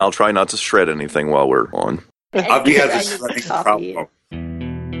I'll try not to shred anything while we're on. Avi has a I need shredding coffee. problem.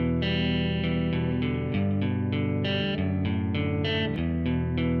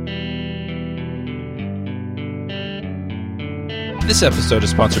 This episode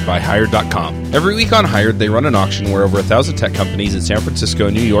is sponsored by Hired.com. Every week on Hired, they run an auction where over 1,000 tech companies in San Francisco,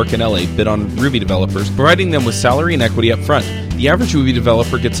 New York, and LA bid on Ruby developers, providing them with salary and equity up front. The average Ruby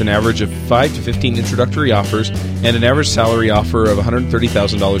developer gets an average of 5 to 15 introductory offers and an average salary offer of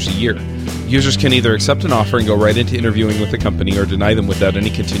 $130,000 a year. Users can either accept an offer and go right into interviewing with the company or deny them without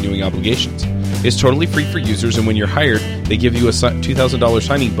any continuing obligations. It's totally free for users, and when you're hired, they give you a $2,000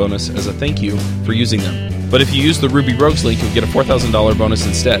 signing bonus as a thank you for using them. But if you use the Ruby Rogues link, you'll get a $4,000 bonus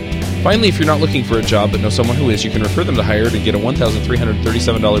instead. Finally, if you're not looking for a job but know someone who is, you can refer them to Hired and get a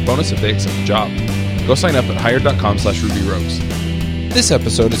 $1,337 bonus if they accept the job. Go sign up at hired.com/RubyRogues. This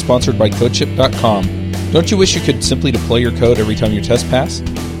episode is sponsored by CodeShip.com. Don't you wish you could simply deploy your code every time your tests pass?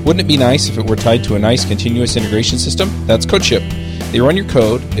 Wouldn't it be nice if it were tied to a nice continuous integration system? That's CodeShip. They run your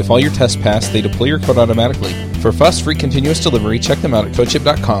code. If all your tests pass, they deploy your code automatically. For fast, free continuous delivery, check them out at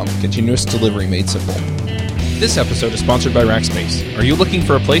CodeShip.com. Continuous delivery made simple. This episode is sponsored by Rackspace. Are you looking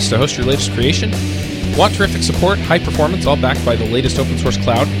for a place to host your latest creation? Want terrific support, high performance, all backed by the latest open source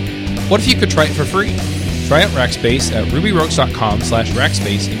cloud? What if you could try it for free? Try out Rackspace at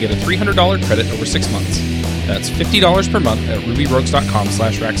rubyrogues.com/Rackspace and get a $300 credit over 6 months. That's $50 per month at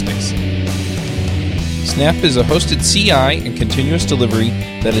rubyrogues.com/Rackspace. Snap is a hosted CI and continuous delivery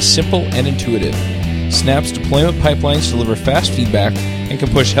that is simple and intuitive. Snap's deployment pipelines deliver fast feedback and can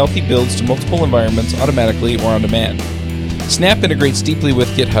push healthy builds to multiple environments automatically or on demand. Snap integrates deeply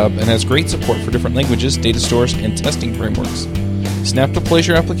with GitHub and has great support for different languages, data stores, and testing frameworks. Snap deploys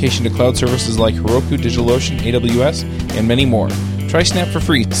your application to cloud services like Heroku, DigitalOcean, AWS, and many more. Try Snap for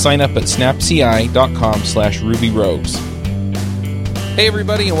free. Sign up at snapci.com/RubyRogues. Hey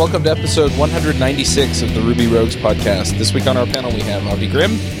everybody, and welcome to episode 196 of the Ruby Rogues podcast. This week on our panel we have Avi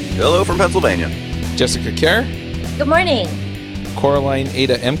Grimm. Hello from Pennsylvania. Jessica Kerr. Good morning. Coraline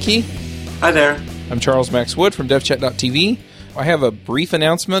Ada Emke. Hi there. I'm Charles Max Wood from devchat.tv. I have a brief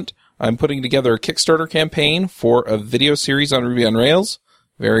announcement. I'm putting together a Kickstarter campaign for a video series on Ruby on Rails,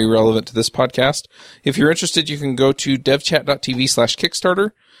 very relevant to this podcast. If you're interested, you can go to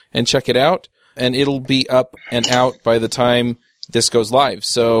devchat.tv/Kickstarter and check it out, and it'll be up and out by the time this goes live.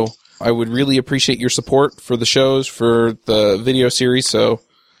 So I would really appreciate your support for the shows, for the video series. So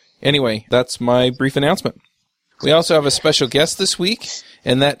anyway, that's my brief announcement. We also have a special guest this week,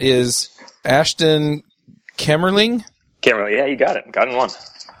 and that is Ashton Kemerling. Kemerling, yeah, you got it. Got it in one.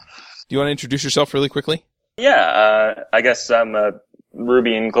 Do you want to introduce yourself really quickly? Yeah, I guess I'm a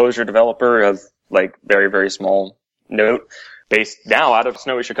Ruby and Clojure developer of like very, very small note, based now out of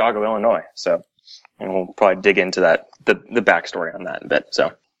snowy Chicago, Illinois. So, and we'll probably dig into that, the backstory on that a bit.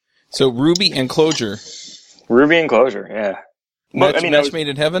 So Ruby and Clojure. Ruby and Clojure, yeah. Match made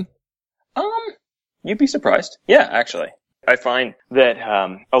in heaven? You'd be surprised. Yeah, actually. I find that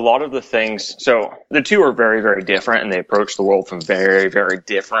a lot of the things, so the two are very, very different, and they approach the world from very, very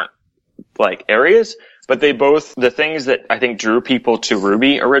different like areas, but they both, the things that I think drew people to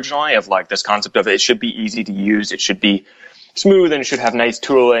Ruby originally, of like this concept of it should be easy to use, it should be smooth, and it should have nice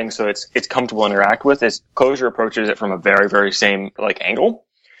tooling so it's comfortable to interact with, is Clojure approaches it from a very, very same like angle.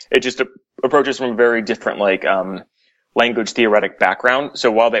 It just approaches from a very different like language theoretic background.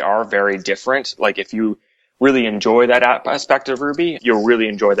 So while they are very different, like if you really enjoy that aspect of Ruby, you'll really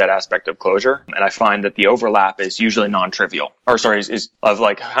enjoy that aspect of Clojure. And I find that the overlap is usually non-trivial. Is of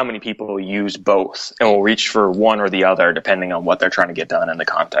like how many people use both and will reach for one or the other depending on what they're trying to get done in the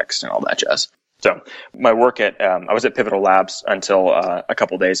context and all that jazz. So my work at, I was at Pivotal Labs until a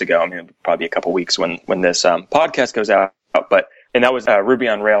couple days ago. I mean, probably a couple weeks when this podcast goes out, and that was a Ruby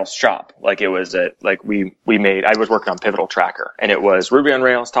on Rails shop. Like it was I was working on Pivotal Tracker, and it was Ruby on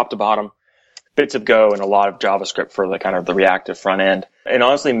Rails top to bottom, bits of Go, and a lot of JavaScript for the kind of the reactive front end. And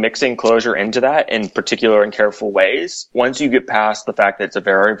honestly, mixing Clojure into that in particular and careful ways, once you get past the fact that it's a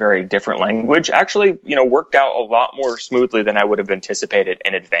very, very different language, actually, worked out a lot more smoothly than I would have anticipated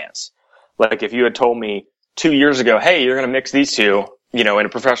in advance. Like if you had told me 2 years ago, hey, you're going to mix these two, in a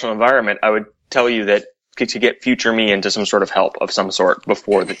professional environment, I would tell you that to get future me into some sort of help of some sort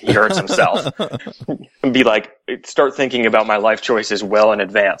before he hurts himself. And be like, start thinking about my life choices well in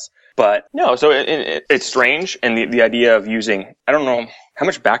advance. But no, so it's strange. And the idea of using, I don't know how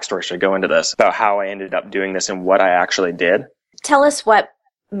much backstory should I go into this about how I ended up doing this and what I actually did. Tell us what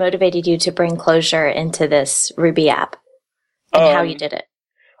motivated you to bring Clojure into this Ruby app and how you did it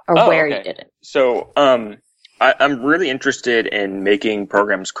or where you did it. So I'm really interested in making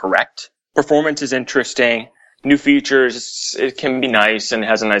programs correct. Performance is interesting. new features, it can be nice and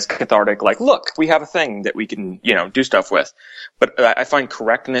has a nice cathartic, like, look, we have a thing that we can, do stuff with. But I find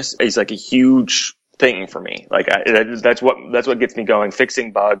correctness is like a huge thing for me. Like, that's what gets me going,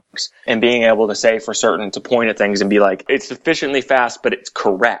 fixing bugs and being able to say for certain, to point at things and be like, it's sufficiently fast, but it's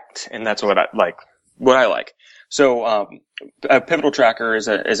correct. And that's what I like. So, a Pivotal Tracker is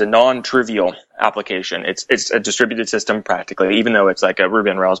a non-trivial application. It's a distributed system practically, even though it's like a Ruby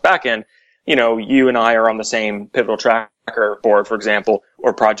on Rails backend. You and I are on the same Pivotal Tracker board, for example,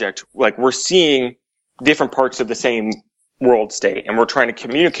 or project. Like, we're seeing different parts of the same world state, and we're trying to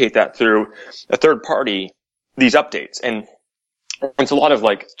communicate that through a third party, these updates. And it's a lot of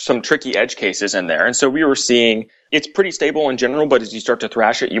like some tricky edge cases in there. And so we were seeing it's pretty stable in general, but as you start to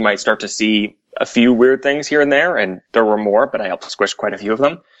thrash it, you might start to see a few weird things here and there. And there were more, but I helped squish quite a few of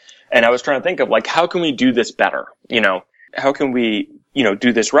them. And I was trying to think of like, how can we do this better? How can we,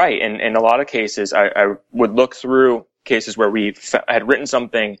 do this right? And in a lot of cases, I would look through cases where we had written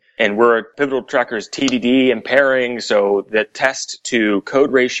something and we're Pivotal Tracker's TDD and pairing, so the test to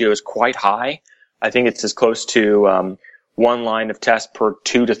code ratio is quite high. I think it's as close to one line of test per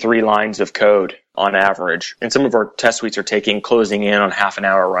 2 to 3 lines of code on average. And some of our test suites are closing in on half an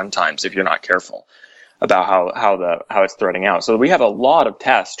hour runtimes if you're not careful about how it's threading out. So we have a lot of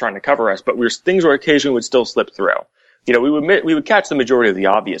tests trying to cover us, but things where occasionally would still slip through. We would catch the majority of the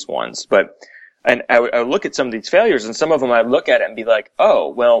obvious ones, and I would look at some of these failures, and some of them I'd look at it and be like, oh,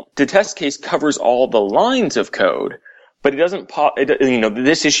 well, the test case covers all the lines of code, but it doesn't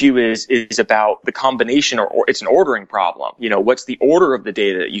this issue is about the combination or it's an ordering problem. What's the order of the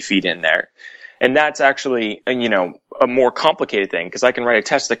data that you feed in there? And that's actually, a more complicated thing, because I can write a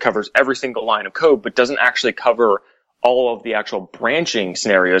test that covers every single line of code, but doesn't actually cover all of the actual branching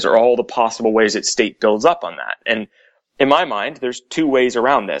scenarios or all the possible ways that state builds up on that. And in my mind, there's 2 ways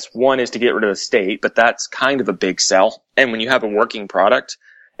around this. One is to get rid of the state, but that's kind of a big sell. And when you have a working product,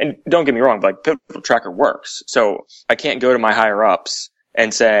 and don't get me wrong, like Pivotal Tracker works. So I can't go to my higher ups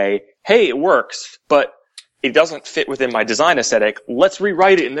and say, hey, it works, but it doesn't fit within my design aesthetic. Let's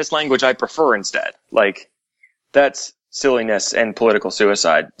rewrite it in this language I prefer instead. Like, that's silliness and political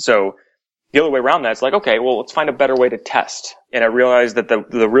suicide. So the other way around that is like, okay, well, let's find a better way to test. And I realized that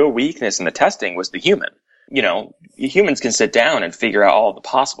the real weakness in the testing was the human. Humans can sit down and figure out all the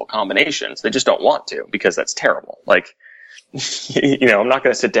possible combinations. They just don't want to, because that's terrible. Like, I'm not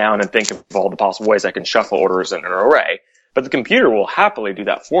going to sit down and think of all the possible ways I can shuffle orders in an array, but the computer will happily do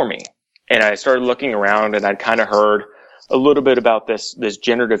that for me. And I started looking around, and I'd kind of heard a little bit about this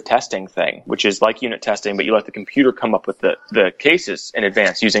generative testing thing, which is like unit testing, but you let the computer come up with the cases in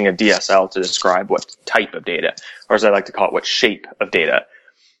advance using a DSL to describe what type of data, or as I like to call it, what shape of data.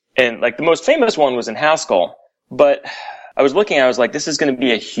 And like the most famous one was in Haskell, but I was like, this is going to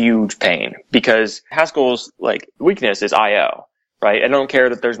be a huge pain, because Haskell's like weakness is I/O, right? I don't care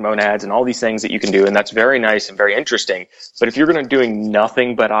that there's monads and all these things that you can do, and that's very nice and very interesting. But if you're going to be doing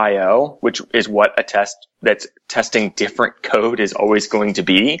nothing but I/O, which is what a test that's testing different code is always going to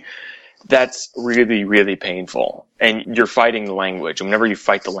be, that's really, really painful. And you're fighting the language. And whenever you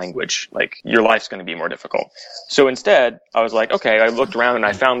fight the language, like, your life's going to be more difficult. So instead, I was like, okay, I looked around and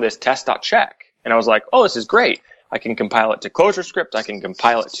I found this test.check. And I was like, oh, this is great. I can compile it to Clojure script. I can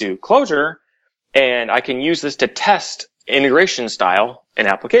compile it to Clojure. And I can use this to test integration style in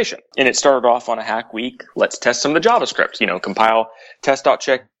application. And it started off on a hack week. Let's test some of the JavaScript. Compile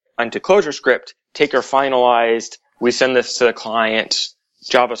test.check onto Clojure script, take our finalized, we send this to the client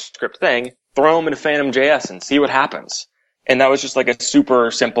JavaScript thing, throw them into Phantom.js and see what happens. And that was just like a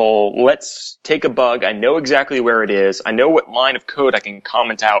super simple, let's take a bug. I know exactly where it is. I know what line of code I can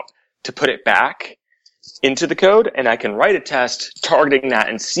comment out to put it back into the code, and I can write a test targeting that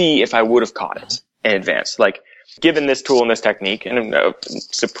and see if I would have caught it in advance. Like, given this tool and this technique, and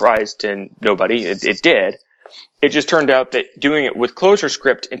surprise to nobody, it did. It just turned out that doing it with Clojure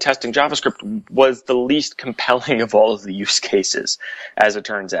script and testing JavaScript was the least compelling of all of the use cases, as it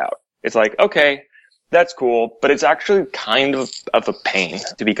turns out. It's like, okay, that's cool, but it's actually kind of a pain,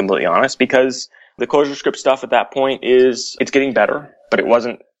 to be completely honest, because the Clojure script stuff at that point it's getting better, but it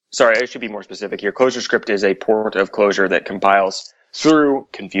wasn't. Sorry, I should be more specific here. Clojure script is a port of Clojure that compiles through,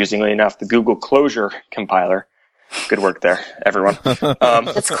 confusingly enough, the Google Clojure compiler. Good work there, everyone.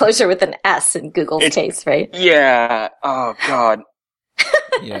 It's Clojure with an S in Google's case, right? Yeah. Oh, God.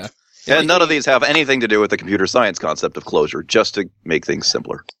 Yeah. And none of these have anything to do with the computer science concept of Clojure, just to make things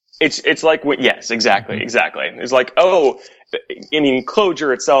simpler. It's like, yes, exactly. It's like,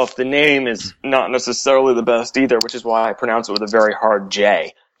 Clojure itself, the name is not necessarily the best either, which is why I pronounce it with a very hard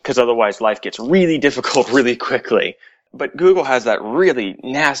J, because otherwise life gets really difficult really quickly. But Google has that really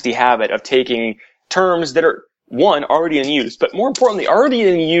nasty habit of taking terms that are one, already in use, but more importantly, already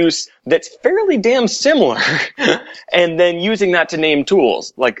in use that's fairly damn similar, and then using that to name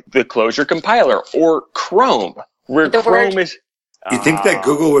tools like the Clojure compiler or Chrome, where Chrome is... You'd think that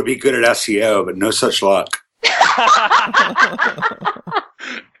Google would be good at SEO, but no such luck.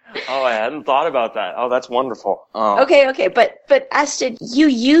 Oh, I hadn't thought about that. Oh, that's wonderful. Oh. Okay, but Ashton, you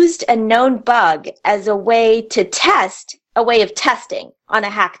used a known bug as a way to test, a way of testing on a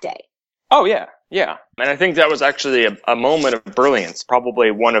hack day. Oh, yeah. And I think that was actually a moment of brilliance, probably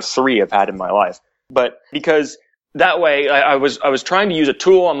one of 3 I've had in my life. But because that way, I was trying to use a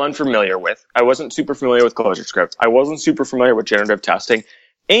tool I'm unfamiliar with. I wasn't super familiar with ClojureScript. I wasn't super familiar with generative testing.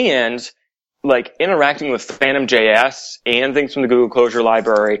 And like interacting with Phantom.js and things from the Google Clojure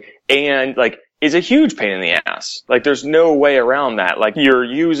library and like is a huge pain in the ass. Like there's no way around that. Like you're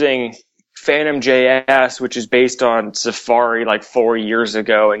using Phantom.js, which is based on Safari like 4 years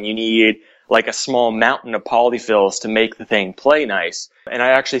ago, and you need like a small mountain of polyfills to make the thing play nice. And I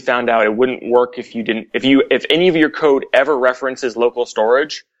actually found out it wouldn't work if any of your code ever references local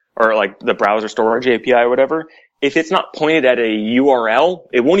storage or like the browser storage API or whatever. If it's not pointed at a URL,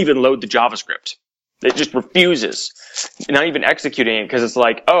 it won't even load the JavaScript. It just refuses, not even executing it because it's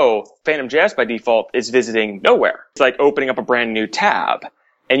like, oh, Phantom.js by default is visiting nowhere. It's like opening up a brand new tab.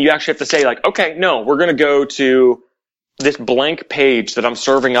 And you actually have to say like, okay, no, we're going to go to this blank page that I'm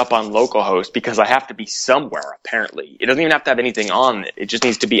serving up on localhost because I have to be somewhere, apparently. It doesn't even have to have anything on it. It just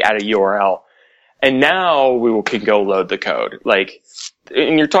needs to be at a URL. And now can go load the code. Like,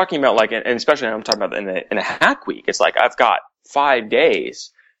 and you're talking about like, and especially I'm talking about in a hack week. It's like I've got 5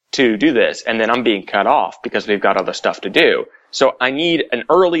 days to do this, and then I'm being cut off because we've got other stuff to do. So I need an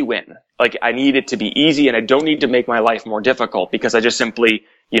early win. Like I need it to be easy, and I don't need to make my life more difficult because I just simply,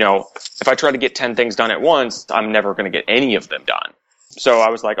 if I try to get 10 things done at once, I'm never going to get any of them done. So I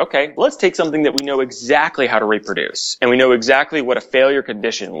was like, okay, let's take something that we know exactly how to reproduce, and we know exactly what a failure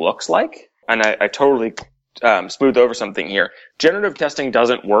condition looks like. And I totally smooth over something here. Generative testing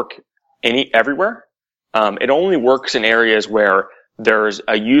doesn't work everywhere. It only works in areas where there's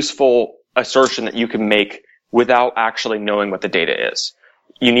a useful assertion that you can make without actually knowing what the data is.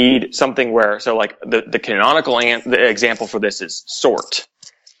 You need something so like the canonical the example for this is sort.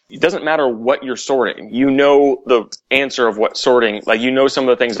 It doesn't matter what you're sorting. You know the answer of what sorting, like you know some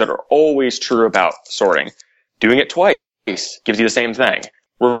of the things that are always true about sorting. Doing it twice gives you the same thing.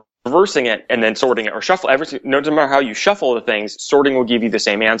 Reversing it and then sorting it or shuffle no matter how you shuffle the things, sorting will give you the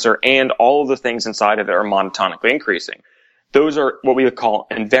same answer, and all of the things inside of it are monotonically increasing. Those are what we would call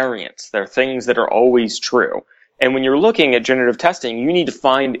invariants. They're things that are always true. And when you're looking at generative testing, you need to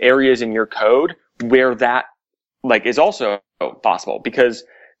find areas in your code where that is also possible, because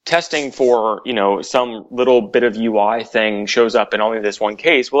testing for, some little bit of UI thing shows up in only this one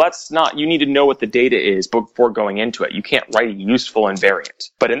case. Well, that's not, you need to know what the data is before going into it. You can't write a useful invariant.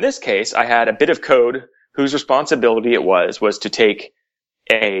 But in this case, I had a bit of code whose responsibility it was to take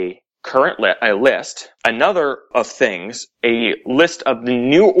a list, another of things, a list of the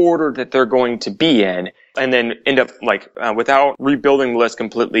new order that they're going to be in, and then end up without rebuilding the list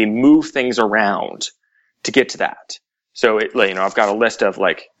completely, move things around to get to that. So I've got a list of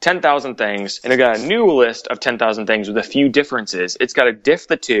 10,000 things, and I've got a new list of 10,000 things with a few differences. It's got to diff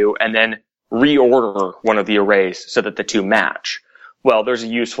the two and then reorder one of the arrays so that the two match. Well, there's a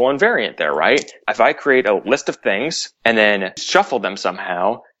useful invariant there, right? If I create a list of things and then shuffle them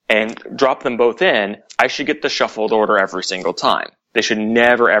somehow and drop them both in, I should get the shuffled order every single time. They should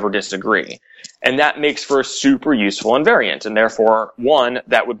never, ever disagree. And that makes for a super useful invariant. And therefore, one,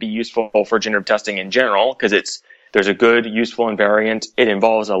 that would be useful for generative testing in general, because there's a good, useful invariant. It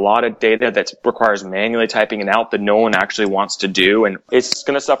involves a lot of data that requires manually typing it out that no one actually wants to do, and it's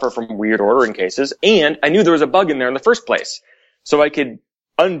going to suffer from weird ordering cases. And I knew there was a bug in there in the first place, so I could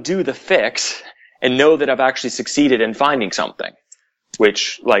undo the fix and know that I've actually succeeded in finding something,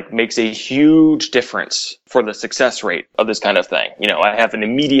 which makes a huge difference for the success rate of this kind of thing. I have an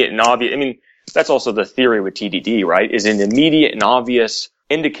immediate and obvious, that's also the theory with TDD, right? Is an immediate and obvious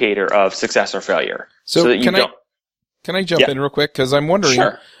indicator of success or failure. So that you don't. Can I jump in real quick? Because I'm wondering,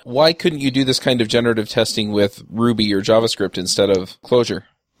 why couldn't you do this kind of generative testing with Ruby or JavaScript instead of Clojure?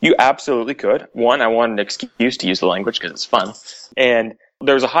 You absolutely could. One, I wanted an excuse to use the language because it's fun. And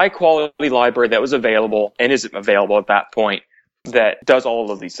there's a high-quality library that was available and is available at that point that does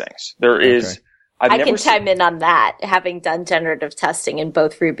all of these things. I can chime in on that, having done generative testing in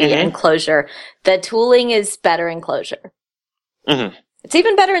both Ruby and Clojure. The tooling is better in Clojure. Mm-hmm. It's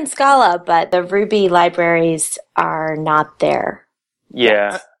even better in Scala, but the Ruby libraries are not there.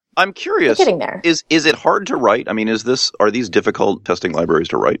 Yeah. I'm curious. We're getting there. Is it hard to write? I mean, are these difficult testing libraries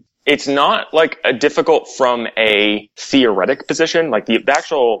to write? It's not like a difficult from a theoretic position. Like the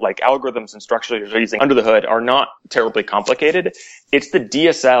actual like algorithms and structures you're using under the hood are not terribly complicated. It's the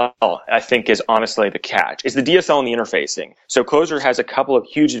DSL, I think, is honestly the catch. It's the DSL and the interfacing. So Clojure has a couple of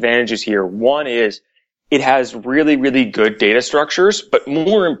huge advantages here. One is it has really, really good data structures, but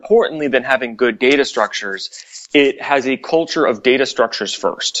more importantly than having good data structures, it has a culture of data structures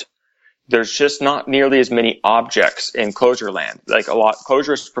first. There's just not nearly as many objects in Clojure land. Like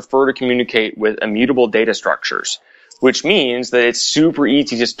Clojurists prefer to communicate with immutable data structures, which means that it's super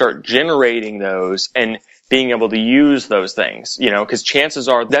easy to start generating those and being able to use those things, because chances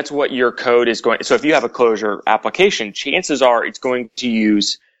are that's what your code is going. So if you have a Clojure application, chances are it's going to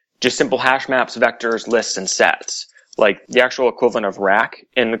use just simple hash maps, vectors, lists, and sets. Like the actual equivalent of rack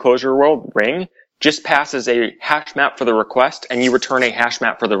in the Clojure world, ring, just passes a hash map for the request and you return a hash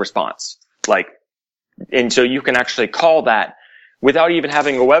map for the response. And so you can actually call that without even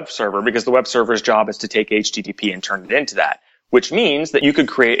having a web server, because the web server's job is to take HTTP and turn it into that, which means that you could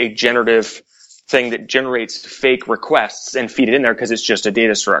create a generative thing that generates fake requests and feed it in there because it's just a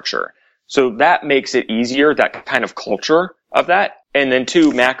data structure. So that makes it easier, that kind of culture of that. And then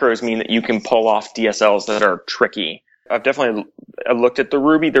two, macros mean that you can pull off DSLs that are tricky. I've definitely looked at the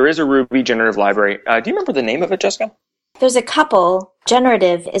Ruby. There is a Ruby generative library. Do you remember the name of it, Jessica? There's a couple.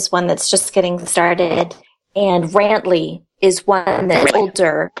 Generative is one that's just getting started, and Rantly is one that's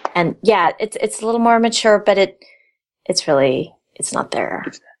older. And yeah, it's a little more mature, but it's not there.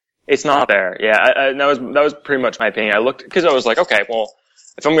 It's not there. Yeah, that was pretty much my opinion. I looked because I was like, okay, well,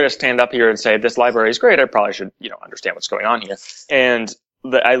 if I'm going to stand up here and say this library is great, I probably should, understand what's going on here. And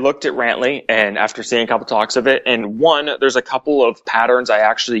I looked at Rantly, and after seeing a couple talks of it, and there's a couple of patterns I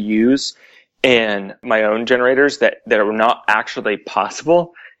actually use in my own generators that are not actually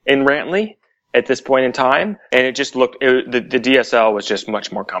possible in Rantly at this point in time. And it just looked, the DSL was just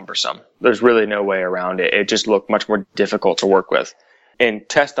much more cumbersome. There's really no way around it. It just looked much more difficult to work with. In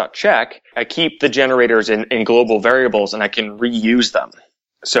test.check, I keep the generators in global variables and I can reuse them.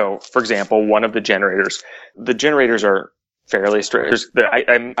 So, for example, one of the generators are fairly strict.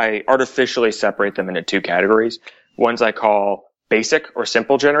 I artificially separate them into two categories. Ones I call basic or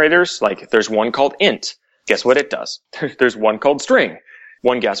simple generators. Like there's one called int. Guess what it does? There's one called string.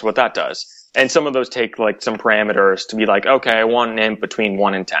 One guess what that does. And some of those take like some parameters to be like, okay, I want an int between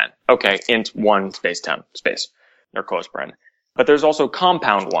 1 and 10. Okay, int 1 space 10 space or close paren. But there's also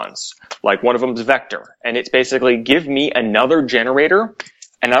compound ones. Like one of them is vector. And it's basically give me another generator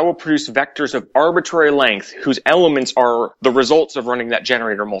and I will produce vectors of arbitrary length whose elements are the results of running that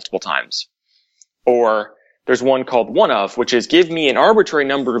generator multiple times. Or there's one called one of, which is give me an arbitrary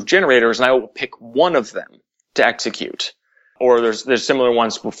number of generators and I will pick one of them to execute. Or there's similar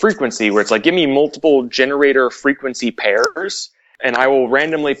ones for frequency where it's like give me multiple generator frequency pairs and I will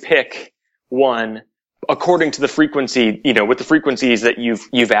randomly pick one according to the frequency, with the frequencies that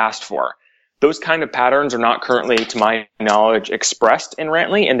you've asked for. Those kind of patterns are not currently, to my knowledge, expressed in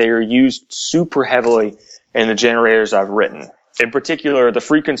Rantly, and they are used super heavily in the generators I've written. In particular, the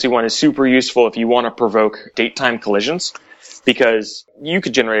frequency one is super useful if you want to provoke date-time collisions, because you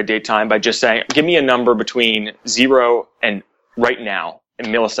could generate a date time by just saying, give me a number between 0 and right now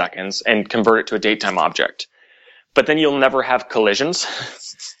in milliseconds and convert it to a date-time object. But then you'll never have collisions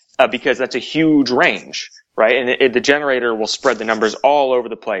because that's a huge range. Right? And the generator will spread the numbers all over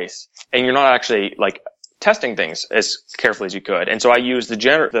the place. And you're not actually testing things as carefully as you could. And so I use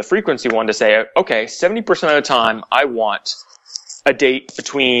the frequency one to say, okay, 70% of the time I want a date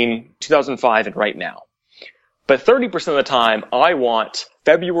between 2005 and right now. But 30% of the time I want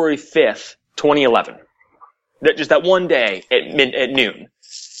February 5th, 2011. Just that one day at noon.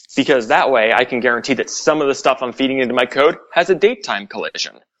 Because that way I can guarantee that some of the stuff I'm feeding into my code has a date time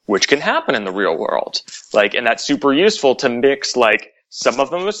collision, which can happen in the real world. And that's super useful to mix, some of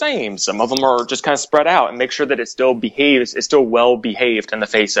them are the same, some of them are just kind of spread out, and make sure that it still behaves, it's still well behaved in the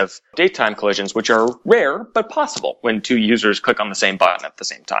face of date-time collisions, which are rare, but possible when two users click on the same button at the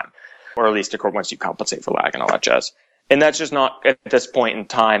same time. Or at least once you compensate for lag and all that jazz. And that's just not, at this point in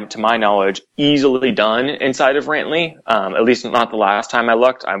time, to my knowledge, easily done inside of Rantly. At least not the last time I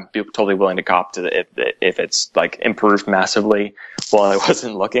looked. I'm totally willing to cop to if it's improved massively while I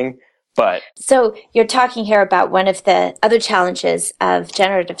wasn't looking. But so you're talking here about one of the other challenges of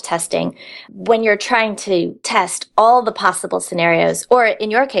generative testing when you're trying to test all the possible scenarios, or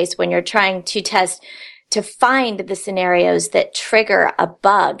in your case, when you're trying to test to find the scenarios that trigger a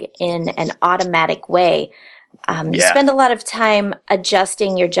bug in an automatic way. You spend a lot of time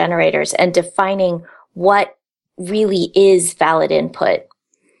adjusting your generators and defining what really is valid input.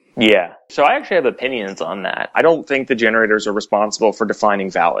 Yeah. So I actually have opinions on that. I don't think the generators are responsible for defining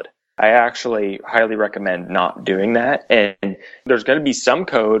valid. I actually highly recommend not doing that. And there's going to be some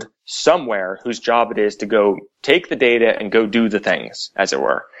code somewhere whose job it is to go take the data and go do the things, as it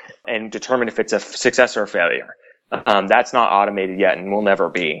were, and determine if it's a success or a failure. That's not automated yet and will never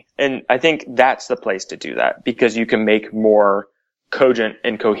be. And I think that's the place to do that, because you can make more cogent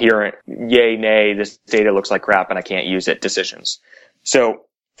and coherent, yay, nay, this data looks like crap and I can't use it decisions. So,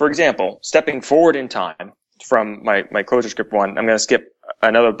 for example, stepping forward in time from my Clojure script one, I'm going to skip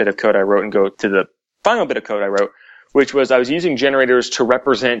another bit of code I wrote and go to the final bit of code I wrote, which was I was using generators to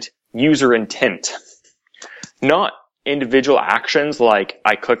represent user intent, not individual actions like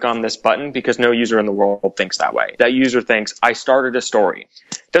I click on this button, because no user in the world thinks that way. That user thinks I started a story.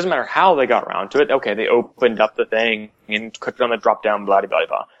 It doesn't matter how they got around to it. Okay, they opened up the thing and clicked on the drop down, blah, blah,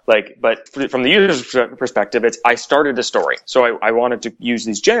 blah. But from the user's perspective, it's I started a story. So I wanted to use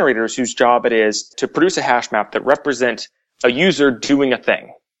these generators whose job it is to produce a hash map that represent a user doing a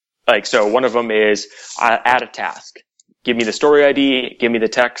thing. So one of them is add a task. Give me the story ID, give me the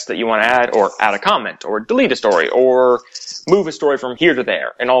text that you want to add, or add a comment, or delete a story, or move a story from here to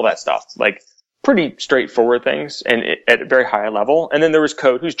there, and all that stuff. Pretty straightforward things, and at a very high level. And then there was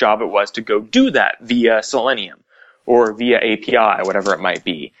code whose job it was to go do that via Selenium, or via API, whatever it might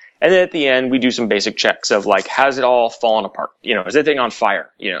be. And then at the end, we do some basic checks of has it all fallen apart? Is anything on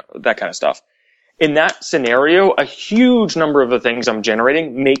fire? That kind of stuff. In that scenario, a huge number of the things I'm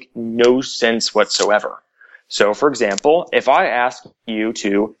generating make no sense whatsoever. So, for example, if I ask you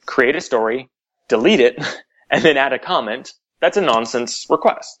to create a story, delete it, and then add a comment, that's a nonsense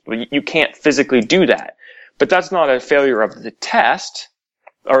request. You can't physically do that. But that's not a failure of the test,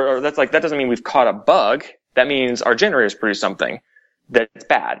 or that doesn't mean we've caught a bug. That means our generators produce something that's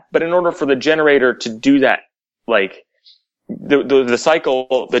bad. But in order for the generator to do that, the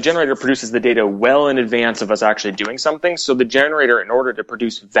cycle, the generator produces the data well in advance of us actually doing something. So the generator, in order to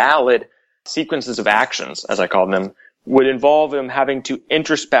produce valid sequences of actions, as I call them, would involve them having to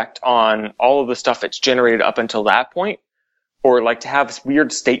introspect on all of the stuff it's generated up until that point, or to have weird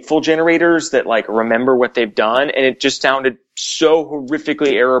stateful generators that remember what they've done. And it just sounded so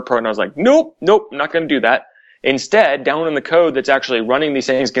horrifically error prone. I was like, nope, I'm not going to do that. Instead, down in the code that's actually running these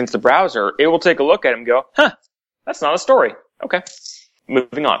things against the browser, it will take a look at it and go, that's not a story. Okay,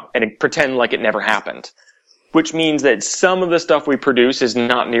 moving on, and pretend like it never happened. Which means that some of the stuff we produce is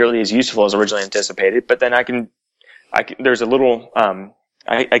not nearly as useful as originally anticipated. But then there's a little,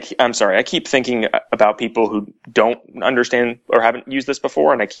 I'm sorry, I keep thinking about people who don't understand or haven't used this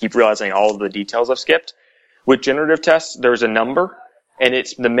before, and I keep realizing all of the details I've skipped. With generative tests, there's a number, and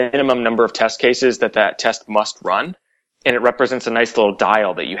it's the minimum number of test cases that test must run, and it represents a nice little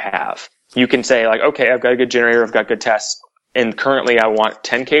dial that you have. You can say, okay, I've got a good generator, I've got good tests, and currently I want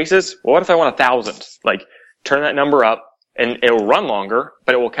 10 cases. Well, what if I want 1,000? Turn that number up, and it'll run longer,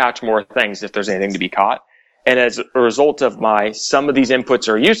 but it will catch more things if there's anything to be caught. And as a result of some of these inputs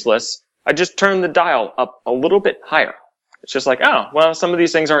are useless, I just turn the dial up a little bit higher. It's just some of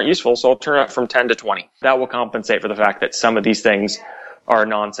these things aren't useful, so I'll turn it up from 10 to 20. That will compensate for the fact that some of these things are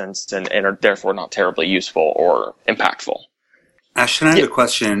nonsense and are therefore not terribly useful or impactful. Ashton, I have a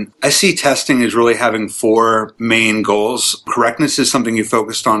question. I see testing as really having 4 main goals. Correctness is something you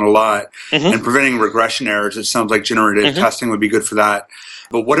focused on a lot, and preventing regression errors. It sounds like generative testing would be good for that.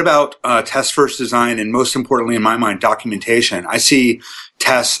 But what about test first design, and most importantly in my mind, documentation? I see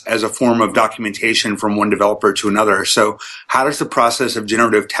tests as a form of documentation from one developer to another. So how does the process of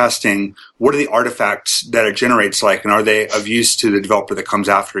generative testing, what are the artifacts that it generates and are they of use to the developer that comes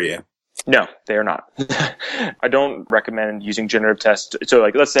after you? No, they are not. I don't recommend using generative tests. So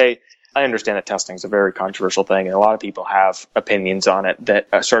let's say I understand that testing is a very controversial thing, and a lot of people have opinions on it that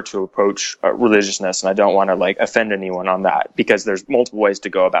start to approach religiousness, and I don't want to offend anyone on that, because there's multiple ways to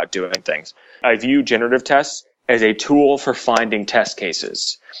go about doing things. I view generative tests as a tool for finding test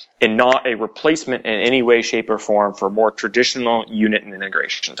cases, and not a replacement in any way, shape, or form for more traditional unit and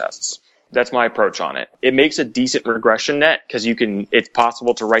integration tests. That's my approach on it. It makes a decent regression net, because it's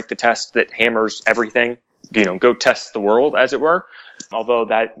possible to write the test that hammers everything, go test the world, as it were. Although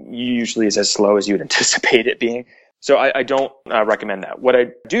that usually is as slow as you would anticipate it being. So I don't recommend that. What I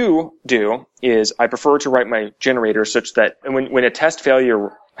do is I prefer to write my generator such that when a test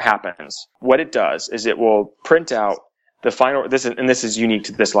failure happens, what it does is it will print out the final, this is unique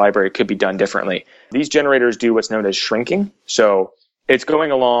to this library, it could be done differently. These generators do what's known as shrinking. So it's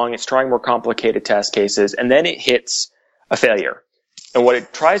going along, it's trying more complicated test cases, and then it hits a failure. And what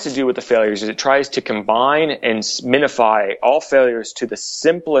it tries to do with the failures is it tries to combine and minify all failures to the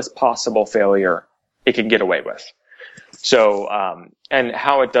simplest possible failure it can get away with. So, and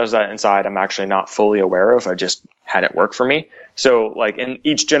how it does that inside, I'm actually not fully aware of. I just had it work for me. So, like, and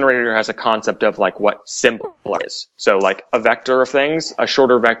each generator has a concept of, like, what simple is. So, like, a vector of things, a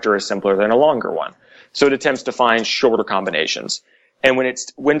shorter vector is simpler than a longer one. So it attempts to find shorter combinations. And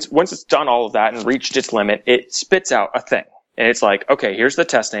once it's done all of that and reached its limit, it spits out a thing. And it's like, okay, here's the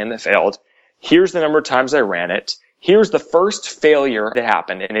test name that failed. Here's the number of times I ran it. Here's the first failure that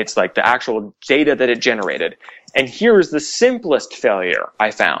happened. And it's like the actual data that it generated. And here's the simplest failure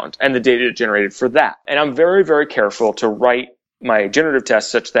I found and the data it generated for that. And I'm very, very careful to write my generative test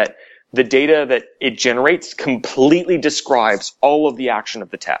such that the data that it generates completely describes all of the action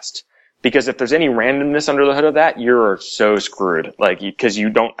of the test. Because if there's any randomness under the hood of that, you're so screwed. Like, because you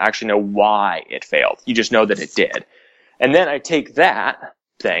don't actually know why it failed. You just know that it did. And then I take that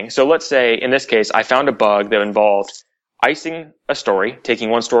thing. So let's say, in this case, I found a bug that involved icing a story, taking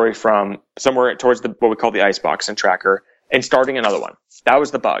one story from somewhere towards what we call the icebox in Tracker, and starting another one. That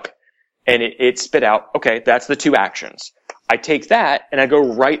was the bug. And it spit out, okay, that's the two actions. I take that and I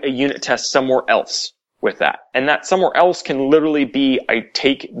go write a unit test somewhere else with that. And that somewhere else can literally be, I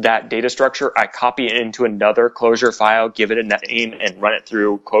take that data structure, I copy it into another Clojure file, give it a name, and run it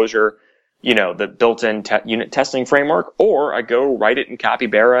through Clojure, the built-in unit testing framework, or I go write it in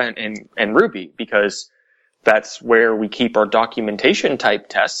Capybara and Ruby, because that's where we keep our documentation type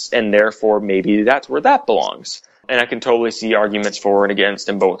tests, and therefore maybe that's where that belongs. And I can totally see arguments for and against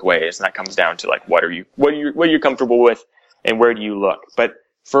in both ways, and that comes down to, like, what are you comfortable with, and where do you look? But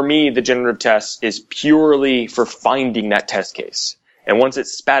for me, the generative test is purely for finding that test case. And once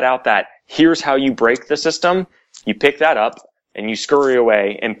it's spat out that, here's how you break the system, you pick that up and you scurry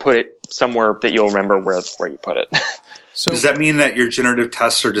away and put it somewhere that you'll remember where you put it. So, does that mean that your generative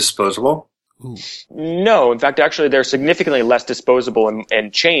tests are disposable? Ooh. No, in fact, actually, they're significantly less disposable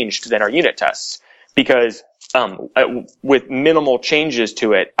and changed than our unit tests, because with minimal changes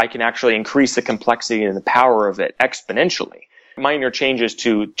to it, I can actually increase the complexity and the power of it exponentially. Minor changes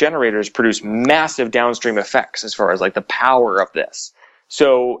to generators produce massive downstream effects as far as, like, the power of this.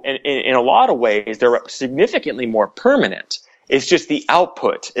 So in a lot of ways, they're significantly more permanent. It's just the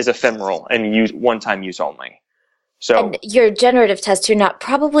output is ephemeral and one-time use only. So, and your generative tests, you're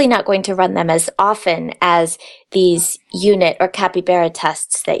probably not going to run them as often as these unit or Capybara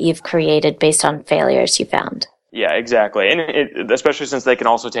tests that you've created based on failures you found. Yeah, exactly. And especially since they can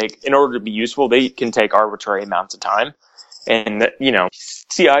also take, in order to be useful, they can take arbitrary amounts of time. And,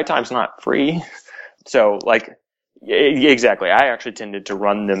 CI time's not free. So, like, exactly. I actually tended to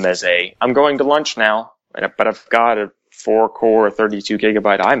run them as I'm going to lunch now, but I've got a 4-core, 32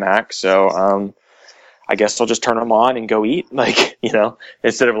 gigabyte iMac, so, I guess I'll just turn them on and go eat,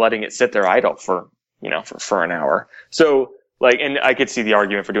 instead of letting it sit there idle for an hour. So, like, and I could see the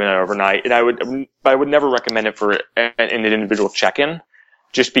argument for doing that overnight, and I would never recommend it for an individual check-in.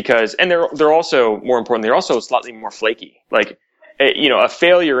 Just because, and they're also, more important, they're also slightly more flaky. Like, a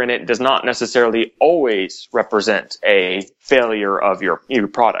failure in it does not necessarily always represent a failure of your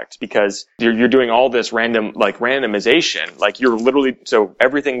product, because you're doing all this randomization. Like, you're literally, so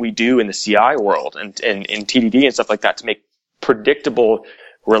everything we do in the CI world and in TDD and stuff like that to make predictable,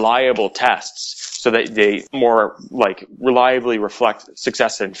 reliable tests, so that they more, like, reliably reflect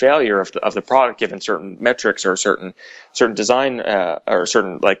success and failure of the product given certain metrics or certain design or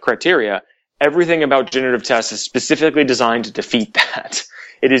certain, like, criteria. Everything about generative tests is specifically designed to defeat that.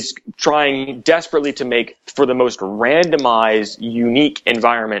 It is trying desperately to make for the most randomized, unique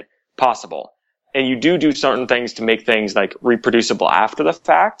environment possible. And you do certain things to make things, like, reproducible after the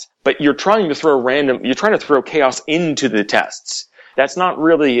fact, but you're trying to throw chaos into the tests. That's not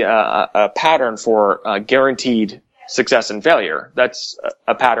really a pattern for guaranteed success and failure. That's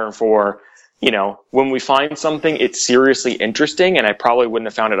a pattern for, when we find something, it's seriously interesting, and I probably wouldn't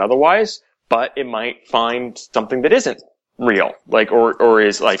have found it otherwise, but it might find something that isn't real, like, or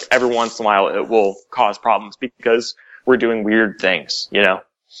is, like, every once in a while it will cause problems because we're doing weird things,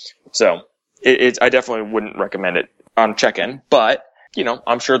 So I definitely wouldn't recommend it on check-in, but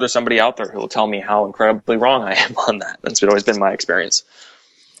I'm sure there's somebody out there who will tell me how incredibly wrong I am on that. That's always been my experience.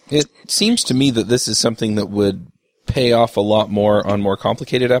 It seems to me that this is something that would pay off a lot more on more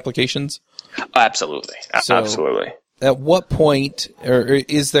complicated applications. Absolutely. Absolutely. At what point, or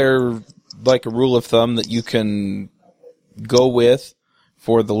is there, like, a rule of thumb that you can go with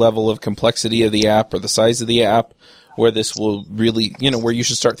for the level of complexity of the app or the size of the app, where this will really, where you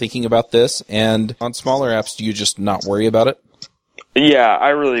should start thinking about this? And on smaller apps, do you just not worry about it? Yeah, I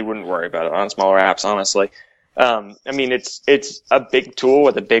really wouldn't worry about it on smaller apps, honestly. It's a big tool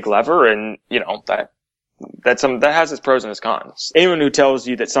with a big lever, and, that has its pros and its cons. Anyone who tells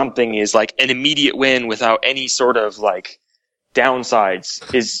you that something is like an immediate win without any sort of like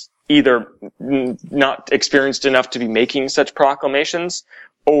downsides is either not experienced enough to be making such proclamations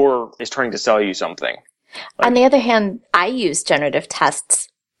or is trying to sell you something. On the other hand, I use generative tests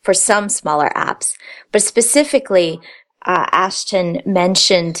for some smaller apps, but specifically, Ashton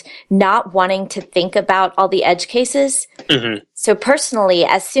mentioned not wanting to think about all the edge cases. Mm-hmm. So personally,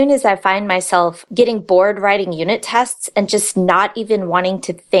 as soon as I find myself getting bored writing unit tests and just not even wanting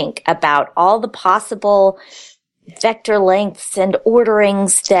to think about all the possible vector lengths and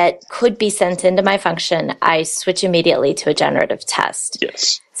orderings that could be sent into my function, I switch immediately to a generative test.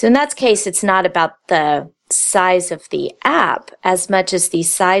 Yes. So in that case, it's not about the size of the app as much as the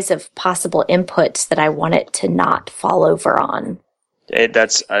size of possible inputs that I want it to not fall over on.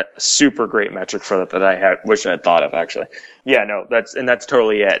 That's a super great metric for that I wish I had thought of, actually. Yeah, no, that's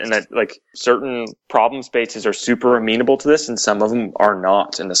totally it. And that, like, certain problem spaces are super amenable to this and some of them are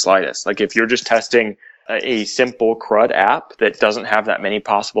not in the slightest. Like, if you're just testing a simple CRUD app that doesn't have that many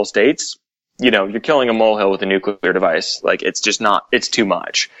possible states, you're killing a molehill with a nuclear device. Like, it's just not, it's too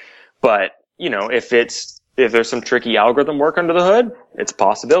much. But, if there's some tricky algorithm work under the hood, it's a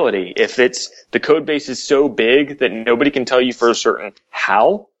possibility. If the code base is so big that nobody can tell you for certain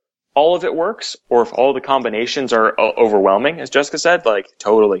how all of it works, or if all the combinations are overwhelming, as Jessica said, like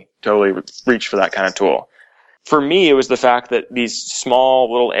totally reach for that kind of tool. For me, it was the fact that these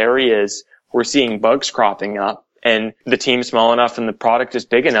small little areas were seeing bugs cropping up, and the team's small enough and the product is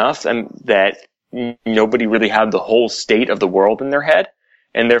big enough and that nobody really had the whole state of the world in their head,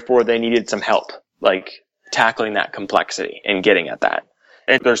 and therefore they needed some help, like tackling that complexity and getting at that.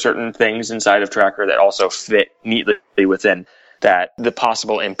 And there are certain things inside of Tracker that also fit neatly within that. The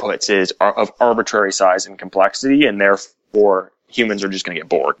possible inputs of arbitrary size and complexity, and therefore humans are just going to get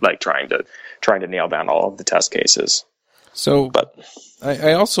bored, like trying to nail down all of the test cases. So,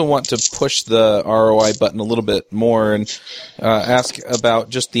 I also want to push the ROI button a little bit more and ask about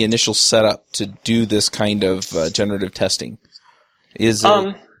just the initial setup to do this kind of generative testing.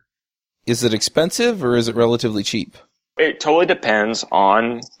 Is it expensive or is it relatively cheap? It totally depends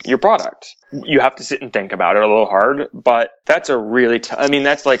on your product. You have to sit and think about it a little hard, but that's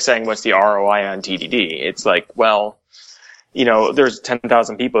that's like saying what's the ROI on TDD. It's like, well, there's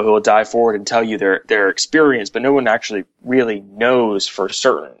 10,000 people who will dive forward and tell you their experience, but no one actually really knows for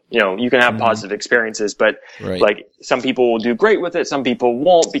certain. You can have positive experiences, but like some people will do great with it, some people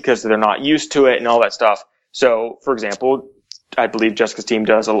won't because they're not used to it and all that stuff. So, for example, I believe Jessica's team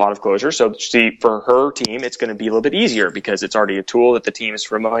does a lot of Clojure. So for her team, it's going to be a little bit easier because it's already a tool that the team is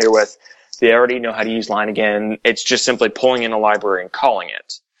familiar with. They already know how to use line again. It's just simply pulling in a library and calling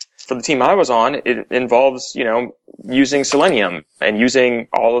it. For the team I was on, it involves, using Selenium and using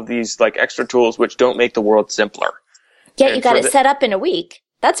all of these like extra tools which don't make the world simpler. Yet you got it set up in a week.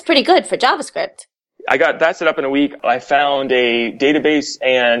 That's pretty good for JavaScript. I got that set up in a week. I found a database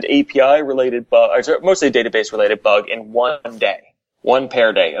and API related bug, mostly a database related bug in one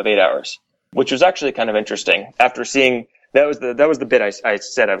pair day of 8 hours, which was actually kind of interesting. After seeing, that was the bit I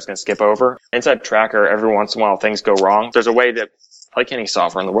said I was going to skip over. Inside Tracker, every once in a while things go wrong. There's a way that, like any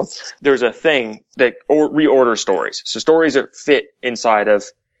software in the world, there's a thing that reorders stories. So stories that fit inside of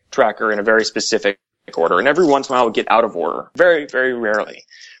Tracker in a very specific order. And every once in a while it would get out of order. Very, very rarely.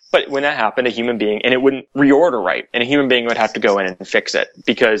 But when that happened, a human being, and it wouldn't reorder right, and a human being would have to go in and fix it.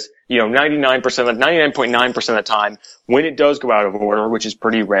 Because, 99.9% of the time, when it does go out of order, which is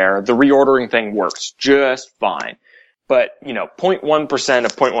pretty rare, the reordering thing works just fine. But, 0.1%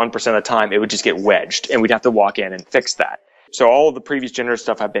 of 0.1% of the time, it would just get wedged, and we'd have to walk in and fix that. So all of the previous generative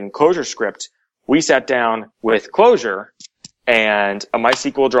stuff have been Clojure script. We sat down with Clojure and a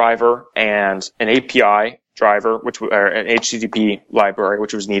MySQL driver and an API driver, or an HTTP library,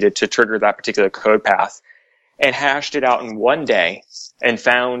 which was needed to trigger that particular code path, and hashed it out in one day and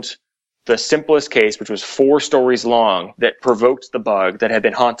found the simplest case, which was 4 stories long, that provoked the bug that had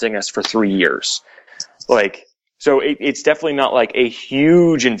been haunting us for 3 years. So it's definitely not like a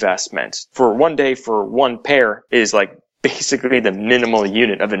huge investment. For one day for one pair is like basically the minimal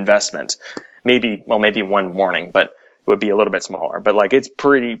unit of investment. Maybe one morning, but it would be a little bit smaller. But like it's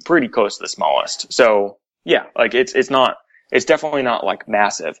pretty close to the smallest. So yeah, like it's definitely not like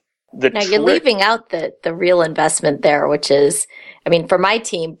massive. Now you're leaving out the real investment there, which is, for my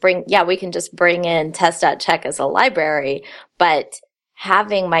team, we can just bring in test.check as a library, but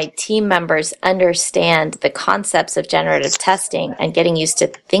having my team members understand the concepts of generative testing and getting used to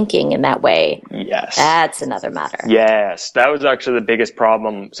thinking in that way. Yes. That's another matter. Yes. That was actually the biggest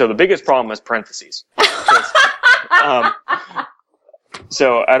problem. So the biggest problem was parentheses.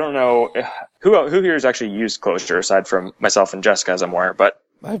 So I don't know. Who here has actually used Clojure aside from myself and Jessica, as I'm aware? But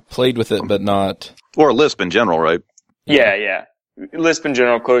I've played with it, but not. Or Lisp in general, right? Yeah. Lisp in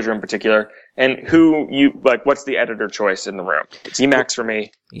general, Clojure in particular. And what's the editor choice in the room? It's Emacs for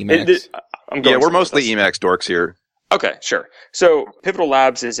me. Emacs. We're mostly Emacs dorks here. Okay, sure. So Pivotal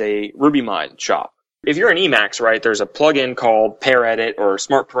Labs is a RubyMine shop. If you're in Emacs, right, there's a plugin called Pair Edit or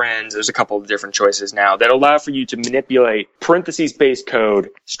Smart Parens. There's a couple of different choices now that allow for you to manipulate parentheses-based code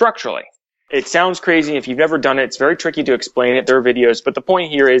structurally. It sounds crazy. If you've never done it, it's very tricky to explain it. There are videos, but the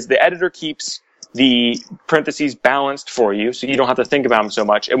point here is the editor keeps the parentheses balanced for you, so you don't have to think about them so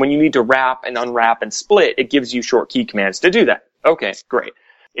much. And when you need to wrap and unwrap and split, it gives you short key commands to do that. Okay, great.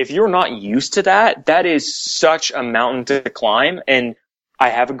 If you're not used to that, that is such a mountain to climb. And I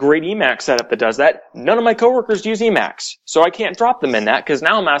have a great Emacs setup that does that. None of my coworkers use Emacs, so I can't drop them in that because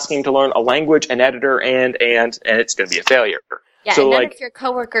now I'm asking to learn a language, an editor, and it's going to be a failure. Yeah, so and none of your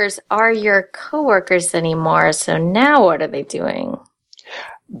coworkers are your coworkers anymore. So now what are they doing?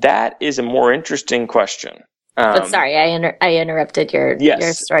 That is a more interesting question. But sorry, I interrupted your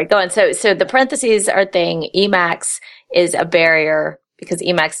story. Go on. So the parentheses are a thing. Emacs is a barrier because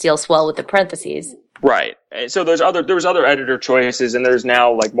Emacs deals well with the parentheses. Right. So there was other editor choices, and there's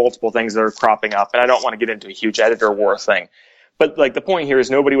now like multiple things that are cropping up. And I don't want to get into a huge editor war thing. But like the point here is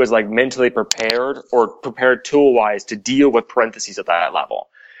nobody was like mentally prepared or prepared tool wise to deal with parentheses at that level.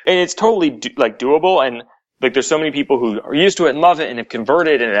 And it's totally doable. And like there's so many people who are used to it and love it and have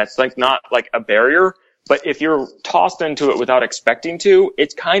converted, and that's like not like a barrier. But if you're tossed into it without expecting to,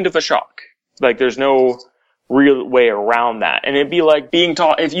 it's kind of a shock. Like there's no real way around that. And it'd be like being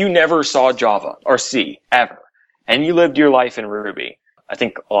taught, if you never saw Java or C ever, and you lived your life in Ruby, I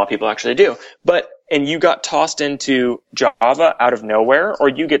think a lot of people actually do, and you got tossed into Java out of nowhere, or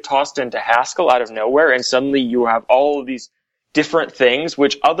you get tossed into Haskell out of nowhere, and suddenly you have all of these different things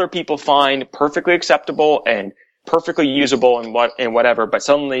which other people find perfectly acceptable and perfectly usable and whatever, but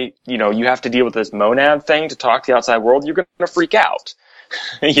suddenly, you have to deal with this monad thing to talk to the outside world, you're going to freak out.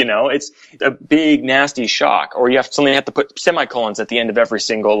 It's a big, nasty shock. Or you suddenly have to put semicolons at the end of every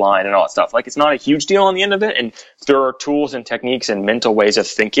single line and all that stuff. Like, it's not a huge deal on the end of it, and there are tools and techniques and mental ways of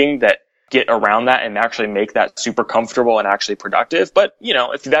thinking that get around that and actually make that super comfortable and actually productive. But,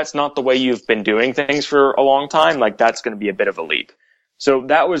 if that's not the way you've been doing things for a long time, like, that's going to be a bit of a leap. So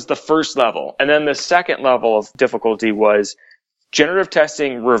that was the first level. And then the second level of difficulty was generative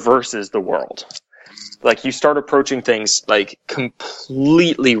testing reverses the world. Like, you start approaching things like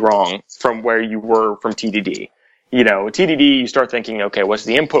completely wrong from where you were from TDD. TDD, you start thinking, okay, what's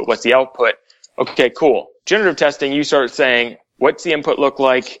the input? What's the output? Okay, cool. Generative testing, you start saying, what's the input look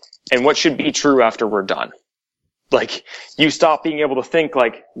like? And what should be true after we're done? Like, you stop being able to think,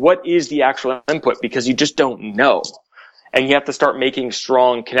 like, what is the actual input? Because you just don't know. And you have to start making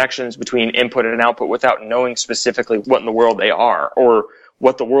strong connections between input and output without knowing specifically what in the world they are, or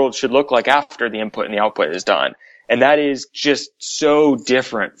what the world should look like after the input and the output is done. And that is just so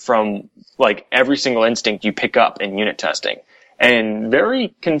different from, like, every single instinct you pick up in unit testing. And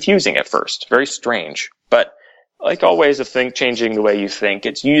very confusing at first, very strange. But like all ways of changing the way you think,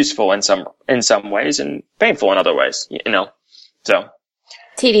 it's useful in some ways and painful in other ways, So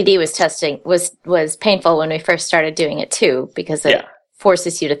TDD was painful when we first started doing it too, because it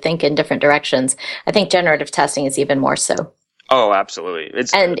forces you to think in different directions. I think generative testing is even more so. Oh, absolutely.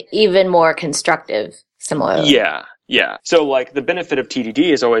 And even more constructive, similarly. Yeah. So, like, the benefit of TDD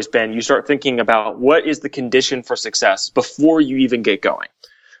has always been you start thinking about what is the condition for success before you even get going.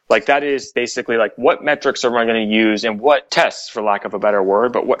 Like, that is basically, like, what metrics am I going to use and what tests, for lack of a better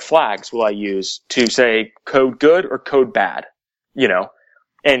word, but what flags will I use to say code good or code bad,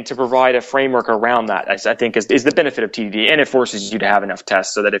 And to provide a framework around that, I think, is the benefit of TDD. And it forces you to have enough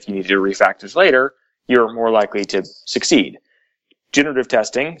tests so that if you need to do refactors later, you're more likely to succeed. Generative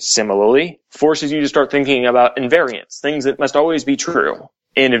testing, similarly, forces you to start thinking about invariants, things that must always be true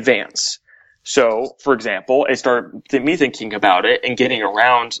in advance. So, for example, it started me thinking about it and getting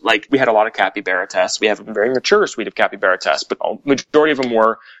around, like, we had a lot of capybara tests. We have a very mature suite of capybara tests, but the majority of them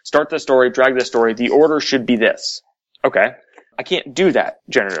were start the story, drag the story, the order should be this. Okay. I can't do that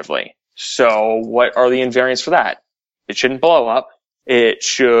generatively. So what are the invariants for that? It shouldn't blow up. It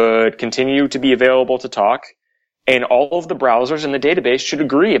should continue to be available to talk. And all of the browsers in the database should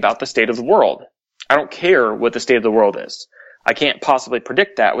agree about the state of the world. I don't care what the state of the world is. I can't possibly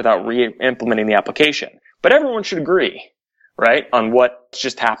predict that without re-implementing the application. But everyone should agree, right, on what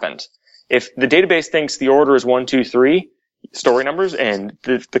just happened. If the database thinks the order is 1, 2, 3, story numbers, and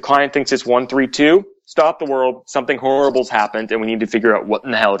the client thinks it's 1, 3, 2, stop the world, something horrible's happened, and we need to figure out what in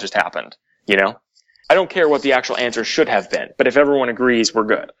the hell just happened, I don't care what the actual answer should have been, but if everyone agrees, we're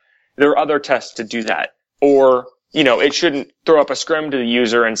good. there are other tests to do that. Or, it shouldn't throw up a scrim to the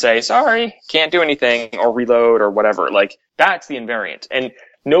user and say, sorry, can't do anything, or reload, or whatever. Like, that's the invariant. And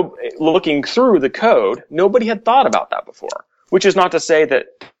looking through the code, nobody had thought about that before. Which is not to say that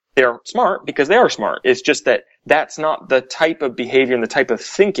they're smart, because they are smart. It's just that that's not the type of behavior and the type of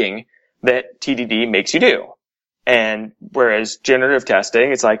thinking that TDD makes you do. And whereas generative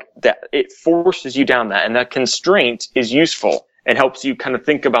testing, it's like that, it forces you down that, and that constraint is useful and helps you kind of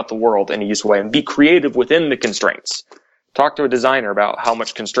think about the world in a useful way and be creative within the constraints. Talk to a designer about how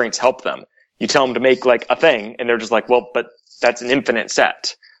much constraints help them. You tell them to make like a thing, and they're just like, well, but that's an infinite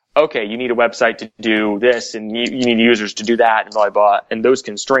set. Okay, you need a website to do this, and you need users to do that, and blah, blah, blah. And those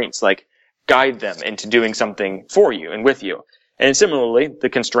constraints like guide them into doing something for you and with you. And similarly, the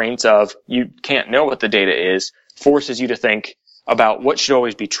constraints of you can't know what the data is forces you to think about what should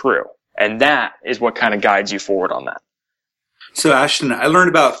always be true. And that is what kind of guides you forward on that. So, Ashton, I learned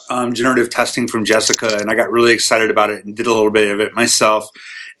about generative testing from Jessica, and I got really excited about it and did a little bit of it myself.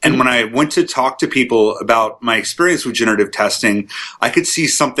 And when I went to talk to people about my experience with generative testing, I could see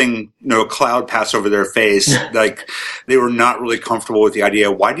something, a cloud pass over their face. Like they were not really comfortable with the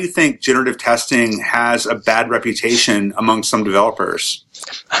idea. Why do you think generative testing has a bad reputation among some developers?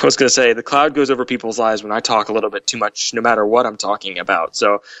 I was going to say, the cloud goes over people's eyes when I talk a little bit too much, no matter what I'm talking about.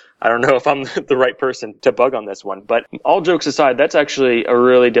 So I don't know if I'm the right person to bug on this one. But all jokes aside, that's actually a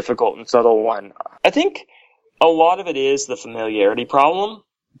really difficult and subtle one. I think a lot of it is the familiarity problem.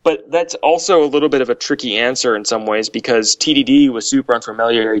 But that's also a little bit of a tricky answer in some ways, because TDD was super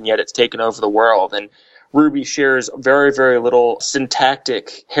unfamiliar, and yet it's taken over the world. And Ruby shares very, very little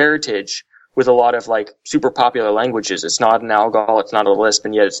syntactic heritage with a lot of like super popular languages. It's not an Algol, it's not a Lisp,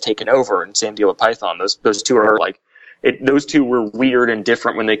 and yet it's taken over. And same deal with Python. Those two are like, those two were weird and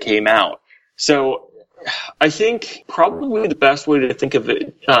different when they came out. So I think probably the best way to think of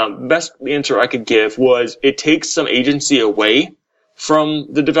it, best answer I could give was it takes some agency away from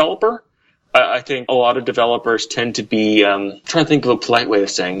the developer. I think a lot of developers tend to be, trying to think of a polite way of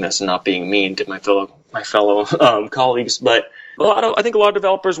saying this and not being mean to my fellow colleagues, but I think a lot of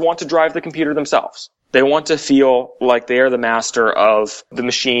developers want to drive the computer themselves. They want to feel like they are the master of the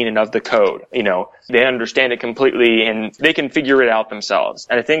machine and of the code. They understand it completely and they can figure it out themselves.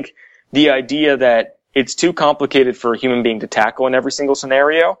 And I think the idea that it's too complicated for a human being to tackle in every single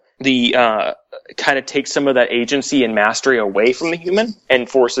scenario, kind of takes some of that agency and mastery away from the human and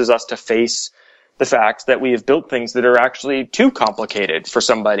forces us to face the fact that we have built things that are actually too complicated for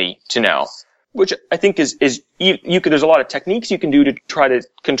somebody to know, which I think is there's a lot of techniques you can do to try to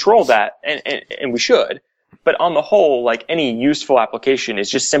control that, and we should. But on the whole, like any useful application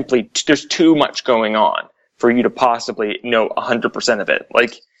is just simply, there's too much going on for you to possibly know 100% of it.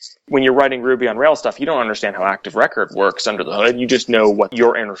 Like, when you're writing Ruby on Rails stuff, you don't understand how Active Record works under the hood. You just know what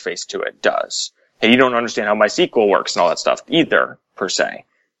your interface to it does. And you don't understand how MySQL works and all that stuff either, per se.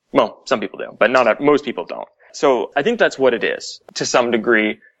 Well, some people do, but most people don't. So I think that's what it is, to some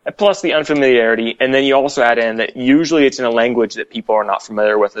degree, plus the unfamiliarity. And then you also add in that usually it's in a language that people are not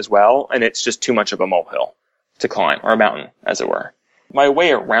familiar with as well, and it's just too much of a molehill to climb, or a mountain, as it were. My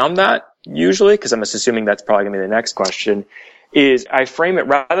way around that, usually, because I'm assuming that's probably going to be the next question, is I frame it,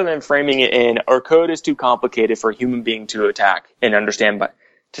 rather than framing it in, our code is too complicated for a human being to attack and understand, but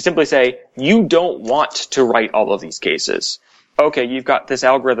to simply say, you don't want to write all of these cases. Okay, you've got this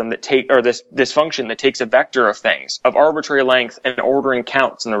algorithm this function that takes a vector of things, of arbitrary length, and ordering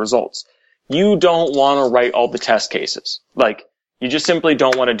counts in the results. You don't want to write all the test cases. Like, you just simply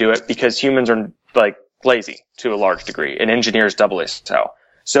don't want to do it because humans are, like, lazy to a large degree, and engineers doubly so.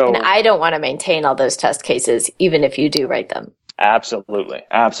 And I don't want to maintain all those test cases, even if you do write them. Absolutely.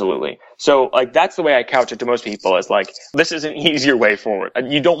 Absolutely. So, like, that's the way I couch it to most people, is like, this is an easier way forward.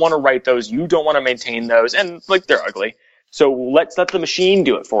 You don't want to write those. You don't want to maintain those. And, like, they're ugly. So let's let the machine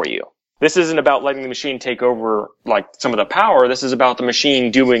do it for you. This isn't about letting the machine take over, like, some of the power. This is about the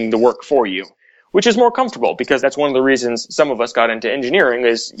machine doing the work for you, which is more comfortable, because that's one of the reasons some of us got into engineering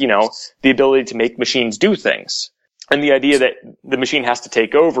is, the ability to make machines do things. And the idea that the machine has to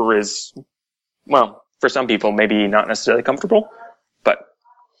take over is, well, for some people, maybe not necessarily comfortable, but.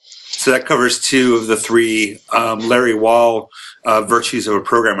 So that covers two of the three Larry Wall virtues of a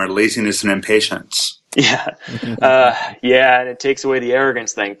programmer: laziness and impatience. Yeah. And it takes away the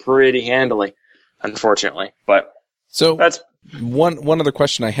arrogance thing pretty handily, unfortunately. But so that's one other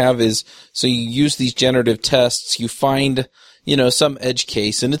question I have is, so you use these generative tests, you find, some edge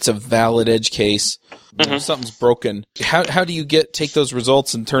case, and it's a valid edge case. Mm-hmm. Something's broken. How do you take those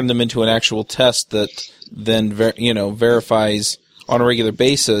results and turn them into an actual test that then verifies on a regular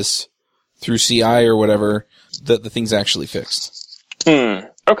basis through CI or whatever that the thing's actually fixed?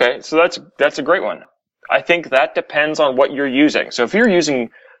 Okay, so that's a great one. I think that depends on what you're using. So if you're using,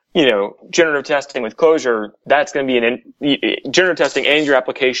 generative testing with Clojure, that's going to be generative testing and your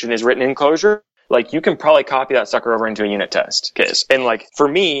application is written in Clojure. Like, you can probably copy that sucker over into a unit test case. And like, for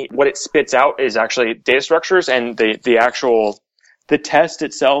me, what it spits out is actually data structures and the test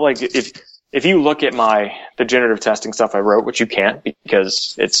itself. Like, if you look at the generative testing stuff I wrote, which you can't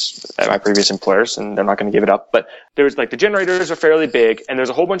because it's at my previous employers and they're not going to give it up, but there's like the generators are fairly big and there's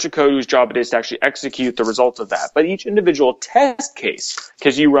a whole bunch of code whose job it is to actually execute the results of that. But each individual test case,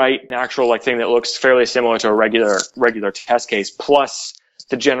 because you write an actual like thing that looks fairly similar to a regular test case plus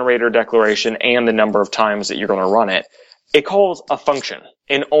the generator declaration and the number of times that you're going to run it, it calls a function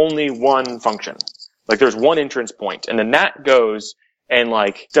and only one function. Like, there's one entrance point, and then that goes and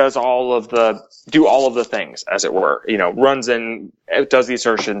like do all of the things, as it were, runs in, does the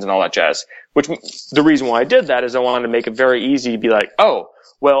assertions and all that jazz. Which the reason why I did that is I wanted to make it very easy to be like, oh,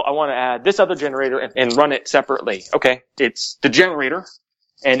 well, I want to add this other generator and run it separately. Okay, it's the generator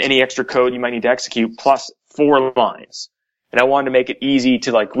and any extra code you might need to execute plus 4 lines. And I wanted to make it easy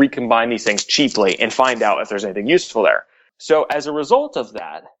to like recombine these things cheaply and find out if there's anything useful there. So as a result of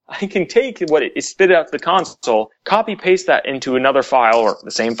that, I can take what it spit out to the console, copy paste that into another file or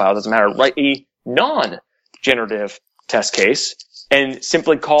the same file, doesn't matter, write a non-generative test case and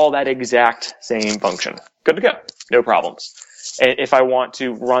simply call that exact same function. Good to go. No problems. And if I want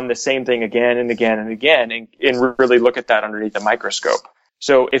to run the same thing again and again and again and really look at that underneath a microscope.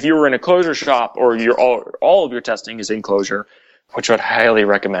 So if you were in a Clojure shop or all of your testing is in Clojure, which I would highly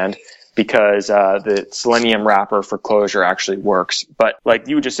recommend, because the Selenium wrapper for Clojure actually works. But like,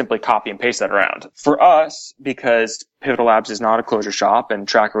 you would just simply copy and paste that around. For us, because Pivotal Labs is not a Clojure shop and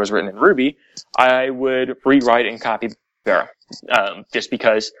Tracker was written in Ruby, I would rewrite and copy Vera, just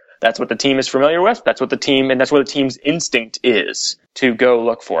because that's what the team is familiar with. That's what the team's instinct is to go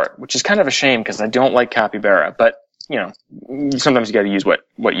look for it, which is kind of a shame because I don't like Capybara, but sometimes you got to use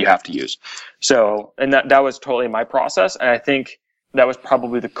what you have to use. So, and that was totally my process. And I think that was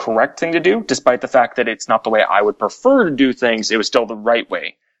probably the correct thing to do, despite the fact that it's not the way I would prefer to do things. It was still the right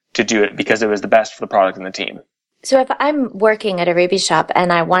way to do it because it was the best for the product and the team. So if I'm working at a Ruby shop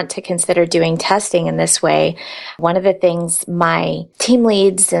and I want to consider doing testing in this way, one of the things my team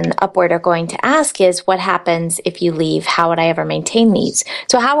leads and upward are going to ask is, what happens if you leave? How would I ever maintain these?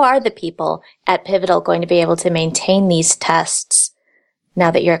 So how are the people at Pivotal going to be able to maintain these tests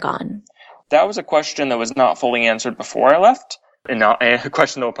now that you're gone? That was a question that was not fully answered before I left, and a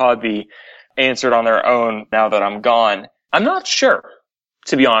question that will probably be answered on their own now that I'm gone. I'm not sure,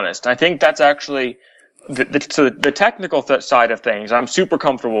 to be honest. I think that's actually the technical side of things I'm super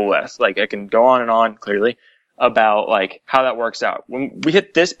comfortable with. Like, I can go on and on clearly about like how that works out. When we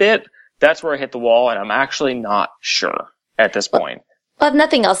hit this bit, that's where I hit the wall, and I'm actually not sure at this point. Well, if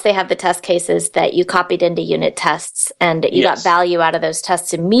nothing else, they have the test cases that you copied into unit tests, and you got value out of those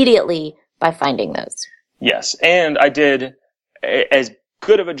tests immediately by finding those. Yes, and I did as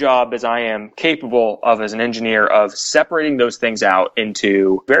good of a job as I am capable of as an engineer of separating those things out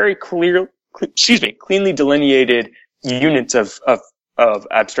into very cleanly delineated units of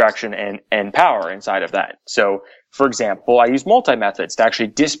abstraction and power inside of that. So, for example, I use multi-methods to actually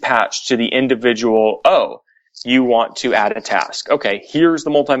dispatch to the individual, you want to add a task. Okay, here's the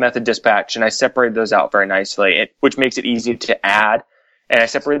multi-method dispatch, and I separated those out very nicely, which makes it easy to add. And I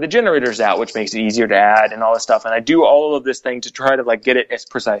separated the generators out, which makes it easier to add and all this stuff. And I do all of this thing to try to like get it as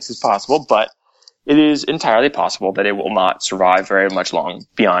precise as possible, but it is entirely possible that it will not survive very much long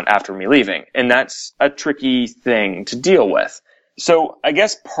beyond after me leaving. And that's a tricky thing to deal with. So I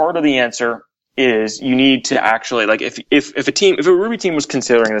guess part of the answer is you need to actually, like, if a Ruby team was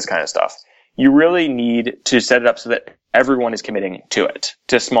considering this kind of stuff, you really need to set it up so that everyone is committing to it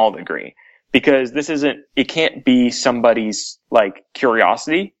to a small degree. Because it can't be somebody's, like,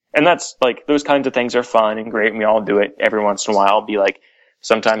 curiosity. And that's, like, those kinds of things are fun and great, and we all do it every once in a while. Be like,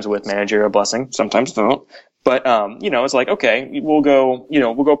 sometimes with managerial blessing, sometimes don't. But, it's like, okay, we'll go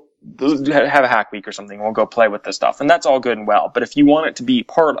have a hack week or something. We'll go play with this stuff. And that's all good and well. But if you want it to be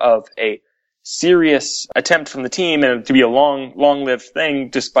part of a serious attempt from the team and to be a long-lived thing,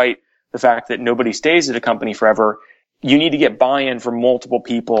 despite the fact that nobody stays at a company forever, you need to get buy-in from multiple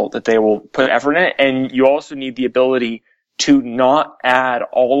people that they will put effort in it. And you also need the ability to not add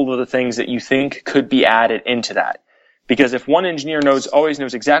all of the things that you think could be added into that. Because if one engineer always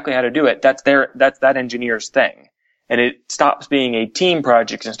knows exactly how to do it, that's that engineer's thing. And it stops being a team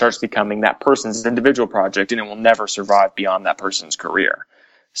project and starts becoming that person's individual project, and it will never survive beyond that person's career.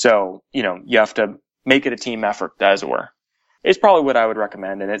 So, you have to make it a team effort, as it were. It's probably what I would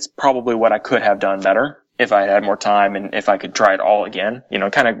recommend, and it's probably what I could have done better if I had more time and if I could try it all again.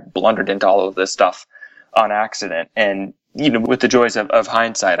 Kind of blundered into all of this stuff on accident. And, with the joys of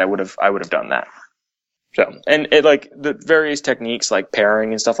hindsight, I would have done that. So, and it, like, the various techniques like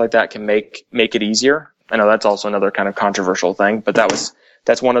pairing and stuff like that can make it easier. I know that's also another kind of controversial thing, but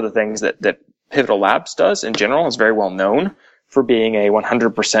that's one of the things that Pivotal Labs does in general. Is very well known for being a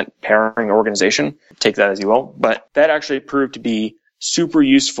 100% pairing organization. Take that as you will. But that actually proved to be super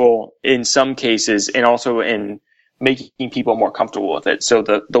useful in some cases, and also in making people more comfortable with it. So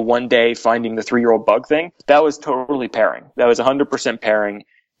the one day finding the 3-year-old bug thing, that was totally pairing. That was 100% pairing.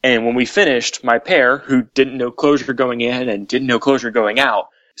 And when we finished, my pair, who didn't know Clojure going in and didn't know Clojure going out,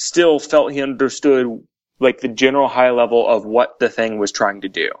 still felt he understood like the general high level of what the thing was trying to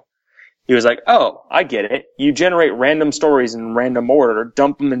do. He was like, oh, I get it. You generate random stories in random order,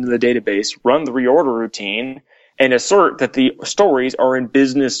 dump them into the database, run the reorder routine, and assert that the stories are in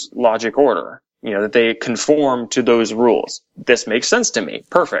business logic order. That they conform to those rules. This makes sense to me.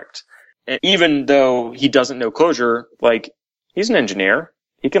 Perfect. And even though he doesn't know Clojure, like, he's an engineer.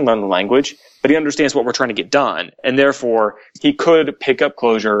 He can learn the language, but he understands what we're trying to get done. And therefore, he could pick up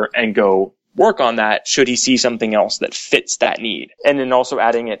Clojure and go work on that should he see something else that fits that need. And then also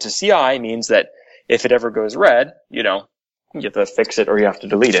adding it to CI means that if it ever goes red, you have to fix it or you have to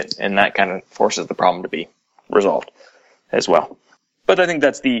delete it. And that kind of forces the problem to be resolved as well. But I think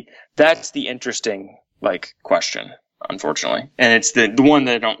that's the interesting, like, question, unfortunately. And it's the one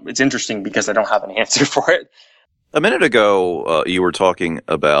that it's interesting because I don't have an answer for it. A minute ago, you were talking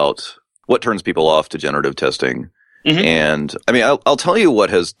about what turns people off to generative testing. Mm-hmm. And I mean, I'll tell you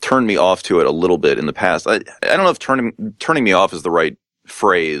what has turned me off to it a little bit in the past. I don't know if turning me off is the right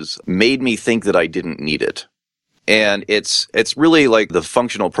phrase. Made me think that I didn't need it. And it's really like the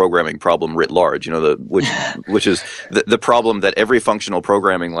functional programming problem writ large, which is the problem that every functional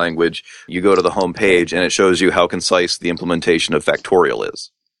programming language, you go to the home page and it shows you how concise the implementation of factorial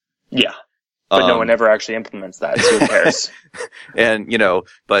is. Yeah. But no one ever actually implements that, so who cares? And,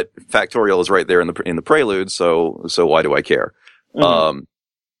 but factorial is right there in the prelude, so why do I care? Mm-hmm.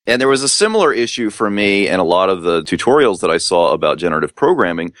 And there was a similar issue for me and a lot of the tutorials that I saw about generative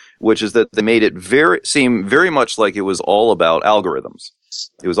programming, which is that they made it seem very much like it was all about algorithms.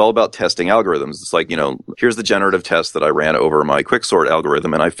 It was all about testing algorithms. It's like, here's the generative test that I ran over my quicksort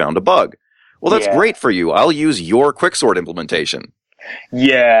algorithm and I found a bug. Well, that's great for you. I'll use your quicksort implementation.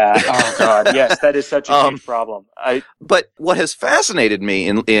 Yeah. Oh God. Yes, that is such a huge problem. But what has fascinated me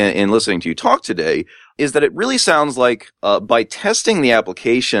in listening to you talk today is that it really sounds like by testing the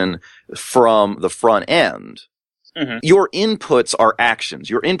application from the front end, mm-hmm. your inputs are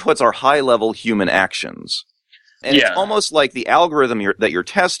actions. Your inputs are high-level human actions. And it's almost like the algorithm that you're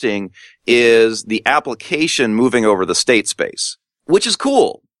testing is the application moving over the state space, which is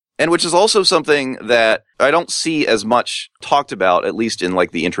cool. And which is also something that I don't see as much talked about, at least in like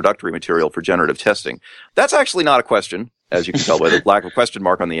the introductory material for generative testing. That's actually not a question, as you can tell by the lack of question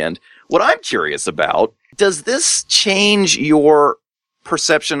mark on the end. What I'm curious about, does this change your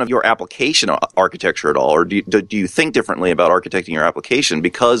perception of your application architecture at all? Or do you think differently about architecting your application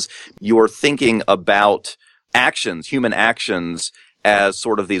because you're thinking about actions, human actions, as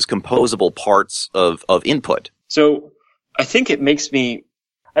sort of these composable parts of input? So I think it makes me...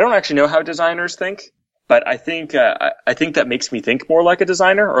 I don't actually know how designers think, but I think that makes me think more like a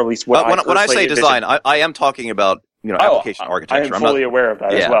designer, or at least when I say design, I am talking about application architecture. I am fully aware of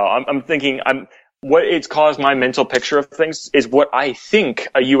that as well. I'm thinking what it's caused my mental picture of things is what I think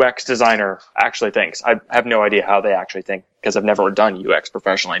a UX designer actually thinks. I have no idea how they actually think because I've never done UX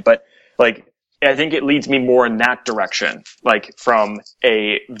professionally, but like. I think it leads me more in that direction, like from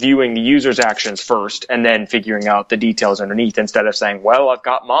viewing the user's actions first and then figuring out the details underneath instead of saying, well, I've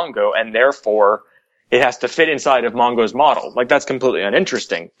got Mongo and therefore it has to fit inside of Mongo's model. Like that's completely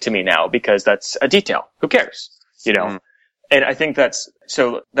uninteresting to me now because that's a detail. Who cares? Mm. And I think that's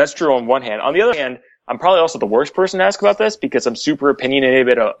true on one hand. On the other hand, I'm probably also the worst person to ask about this because I'm super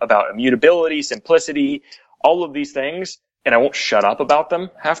opinionated about immutability, simplicity, all of these things. And I won't shut up about them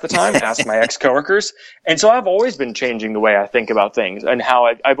half the time, ask my ex-coworkers. And so I've always been changing the way I think about things and how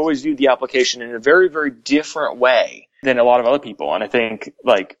I've always viewed the application in a very, very different way than a lot of other people. And I think,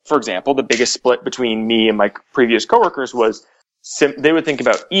 like, for example, the biggest split between me and my previous coworkers was they would think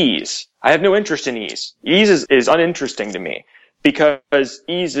about ease. I have no interest in ease. Ease is uninteresting to me because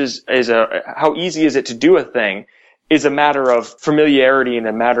ease is how easy is it to do a thing is a matter of familiarity and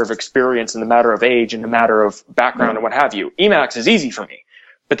a matter of experience and a matter of age and a matter of background and what have you. Emacs is easy for me.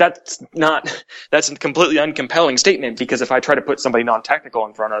 But that's a completely uncompelling statement because if I try to put somebody non-technical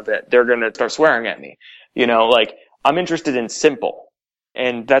in front of it, they're going to start swearing at me. Like I'm interested in simple.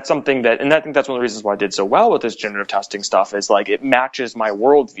 And that's something that, and I think that's one of the reasons why I did so well with this generative testing stuff is like it matches my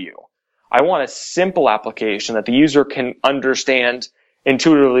worldview. I want a simple application that the user can understand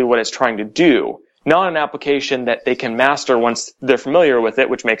intuitively what it's trying to do, not an application that they can master once they're familiar with it,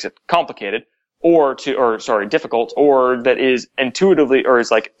 which makes it complicated, difficult, or that is intuitively, or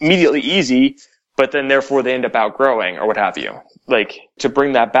is like immediately easy, but then therefore they end up outgrowing or what have you. Like, to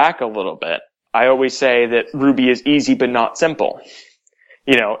bring that back a little bit, I always say that Ruby is easy but not simple.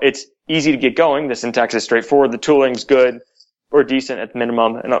 It's easy to get going. The syntax is straightforward. The tooling's good or decent at the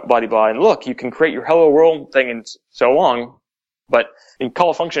minimum, and blah, blah, blah. And look, you can create your hello world thing in so long, but call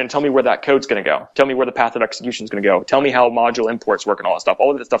a function and tell me where that code's going to go. Tell me where the path of execution is going to go. Tell me how module imports work and all that stuff.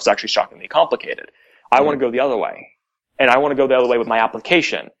 All of that stuff's actually shockingly complicated. I want to go the other way. And I want to go the other way with my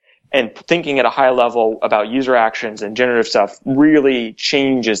application. And thinking at a high level about user actions and generative stuff really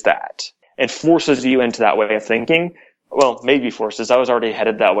changes that and forces you into that way of thinking. Well, maybe forces. I was already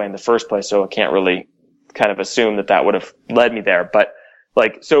headed that way in the first place, so I can't really kind of assume that would have led me there. But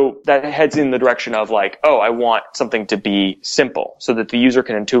so that heads in the direction of I want something to be simple so that the user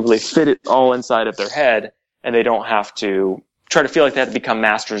can intuitively fit it all inside of their head and they don't have to try to feel like they have to become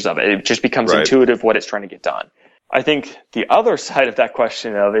masters of it. It just becomes intuitive what it's trying to get done. I think the other side of that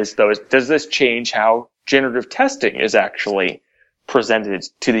question is does this change how generative testing is actually presented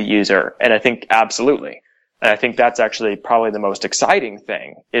to the user? And I think absolutely. And I think that's actually probably the most exciting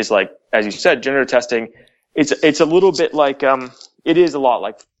thing is as you said, generative testing, it's a little bit it is a lot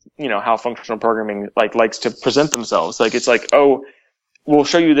like, how functional programming likes to present themselves. It's we'll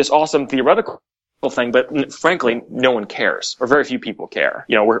show you this awesome theoretical thing, but frankly, no one cares or very few people care.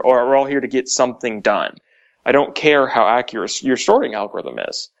 We're all here to get something done. I don't care how accurate your sorting algorithm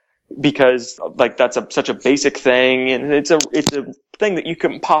is because that's such a basic thing, and it's a thing that you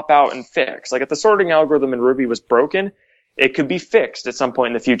can pop out and fix. If the sorting algorithm in Ruby was broken, it could be fixed at some point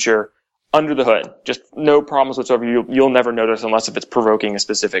in the future under the hood. Just no problems whatsoever. You'll never notice unless if it's provoking a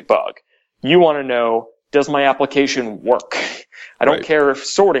specific bug. You want to know, does my application work? I don't care if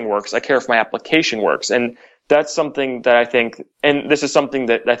sorting works. I care if my application works. And that's something that I think, and this is something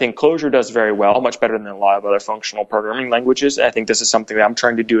that I think Clojure does very well, much better than a lot of other functional programming languages. And I think this is something that I'm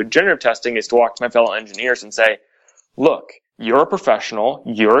trying to do in generative testing is to walk to my fellow engineers and say, look, you're a professional,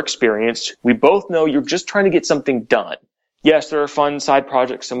 you're experienced. We both know you're just trying to get something done. Yes, there are fun side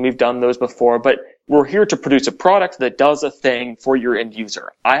projects and we've done those before, but we're here to produce a product that does a thing for your end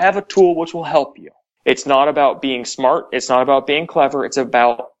user. I have a tool which will help you. It's not about being smart. It's not about being clever. It's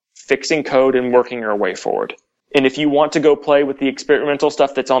about fixing code and working your way forward. And if you want to go play with the experimental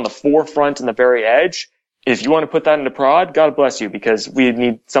stuff that's on the forefront and the very edge, if you want to put that into prod, God bless you, because we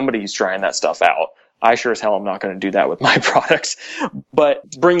need somebody who's trying that stuff out. I sure as hell am not going to do that with my products. But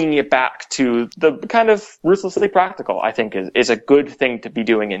bringing it back to the kind of ruthlessly practical, I think, is a good thing to be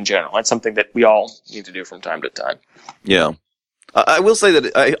doing in general. It's something that we all need to do from time to time. Yeah. I will say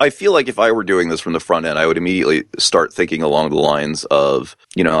that I feel like if I were doing this from the front end, I would immediately start thinking along the lines of,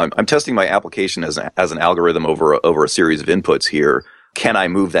 I'm testing my application as an algorithm over a series of inputs here. Can I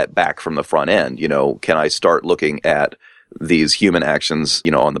move that back from the front end? Can I start looking at these human actions,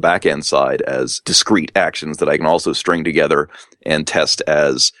 on the back end side as discrete actions that I can also string together and test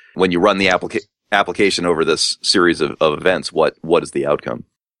as when you run the application over this series of events, what is the outcome?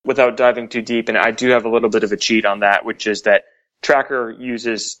 Without diving too deep, and I do have a little bit of a cheat on that, which is that Tracker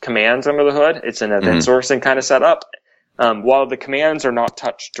uses commands under the hood. It's an event sourcing kind of setup. While the commands are not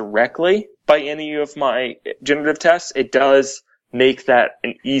touched directly by any of my generative tests, it does make that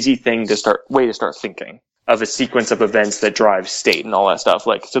an easy thing to start thinking of a sequence of events that drive state and all that stuff.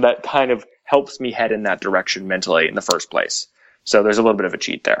 So that kind of helps me head in that direction mentally in the first place. So there's a little bit of a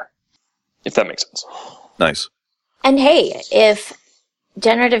cheat there, if that makes sense. Nice. And hey, if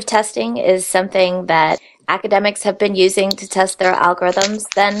generative testing is something that academics have been using to test their algorithms,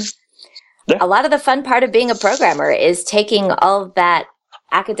 then a lot of the fun part of being a programmer is taking all of that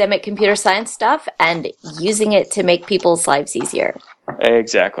academic computer science stuff and using it to make people's lives easier.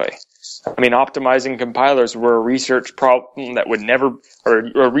 Exactly. Optimizing compilers were a research problem that would never, or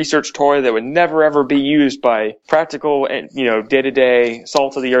a research toy that would never ever be used by practical, day-to-day,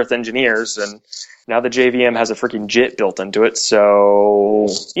 salt-of-the-earth engineers. And now the JVM has a freaking JIT built into it. So,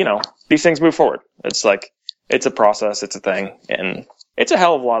 these things move forward. It's a process, it's a thing, and it's a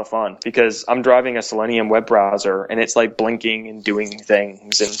hell of a lot of fun because I'm driving a Selenium web browser and it's blinking and doing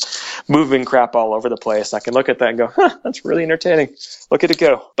things and moving crap all over the place. I can look at that and go, that's really entertaining. Look at it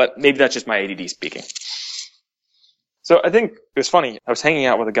go. But maybe that's just my ADD speaking. So I think it was funny. I was hanging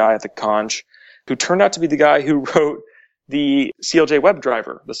out with a guy at the conch who turned out to be the guy who wrote the CLJ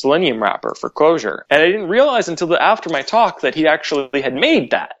WebDriver, the Selenium wrapper for Clojure. And I didn't realize until after my talk that he actually had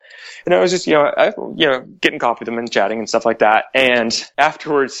made that. And I was just, getting coffee with him and chatting and stuff like that. And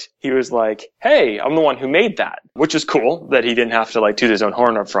afterwards, he was like, hey, I'm the one who made that, which is cool that he didn't have to like toot his own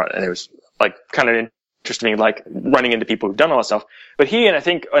horn up front. And it was like kind of interesting, like running into people who've done all this stuff. But he and I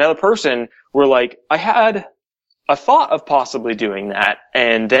think another person were like, I had a thought of possibly doing that,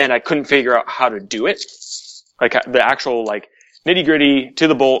 and then I couldn't figure out how to do it. Like the actual like nitty gritty to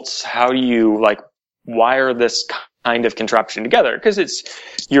the bolts. How do you like wire this kind of contraption together? Because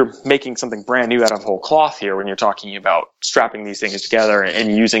you're making something brand new out of whole cloth here when you're talking about strapping these things together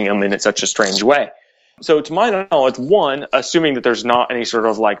and using them in such a strange way. So to my knowledge, one, assuming that there's not any sort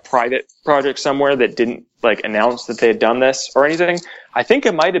of like private project somewhere that didn't like announce that they had done this or anything, I think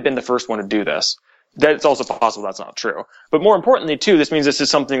it might have been the first one to do this. That's also possible that's not true. But more importantly, too, this means this is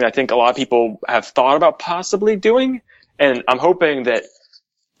something that I think a lot of people have thought about possibly doing. And I'm hoping that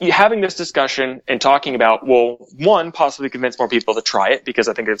having this discussion and talking about, well, one, possibly convince more people to try it because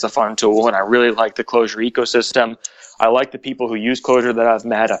I think it's a fun tool and I really like the Clojure ecosystem. I like the people who use Clojure that I've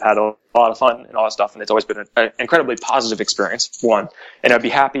met. I've had a lot of fun and all that stuff, and it's always been an incredibly positive experience, one. And I'd be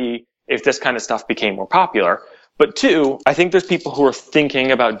happy if this kind of stuff became more popular. But two, I think there's people who are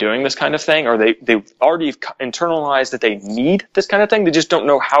thinking about doing this kind of thing, or they've already internalized that they need this kind of thing. They just don't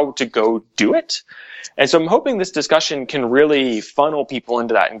know how to go do it. And so I'm hoping this discussion can really funnel people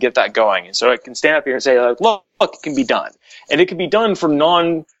into that and get that going. And so I can stand up here and say, like, look, it can be done. And it can be done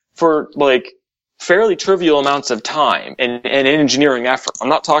for like fairly trivial amounts of time and engineering effort. I'm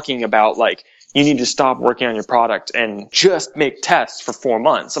not talking about like you need to stop working on your product and just make tests for 4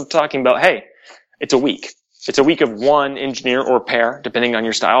 months. I'm talking about, hey, it's a week. It's a week of one engineer or pair, depending on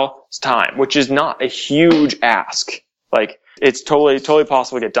your style, it's time, which is not a huge ask. Like, it's totally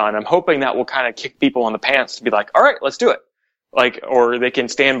possible to get done. I'm hoping that will kind of kick people in the pants to be like, all right, let's do it. Like, or they can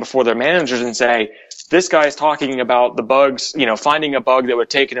stand before their managers and say, this guy's talking about the bugs, finding a bug that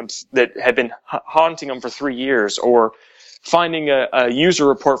would take him, that had been haunting him for 3 years, or finding a user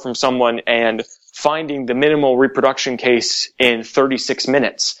report from someone and finding the minimal reproduction case in 36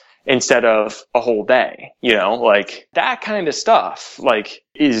 minutes. Instead of a whole day, like that kind of stuff, like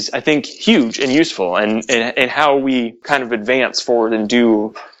is, I think, huge and useful and how we kind of advance forward and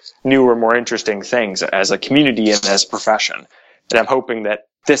do newer, more interesting things as a community and as a profession. And I'm hoping that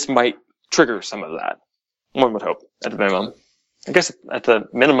this might trigger some of that. One would hope at the minimum. I guess at the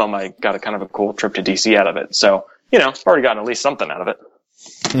minimum, I got a kind of a cool trip to DC out of it. So, I've already gotten at least something out of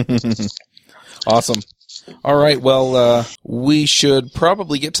it. Awesome. All right, well, we should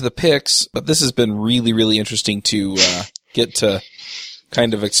probably get to the picks, but this has been really, really interesting to get to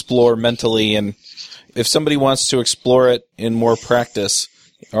kind of explore mentally. And if somebody wants to explore it in more practice,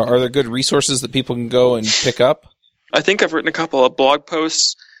 are there good resources that people can go and pick up? I think I've written a couple of blog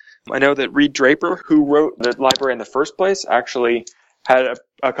posts. I know that Reed Draper, who wrote the library in the first place, actually had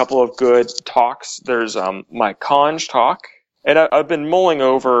a couple of good talks. There's my Conj talk, and I've been mulling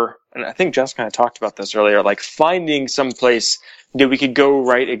over, and I think Jess kind of talked about this earlier, like finding some place that we could go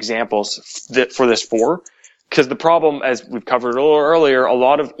write examples for this for. Because the problem, as we've covered a little earlier, a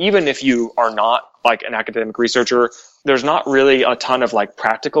lot of, even if you are not like an academic researcher, there's not really a ton of like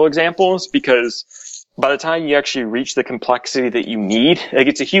practical examples, because by the time you actually reach the complexity that you need, like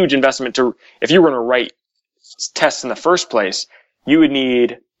it's a huge investment to, if you were going to write tests in the first place, you would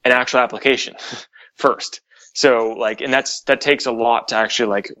need an actual application first. So like, and that takes a lot to actually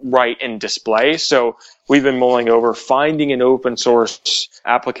like write and display. So we've been mulling over finding an open source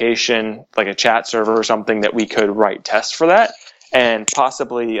application, like a chat server or something that we could write tests for that. And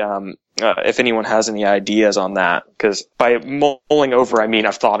possibly, if anyone has any ideas on that, because by mulling over, I mean,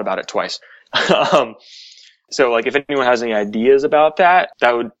 I've thought about it twice. So like, if anyone has any ideas about that,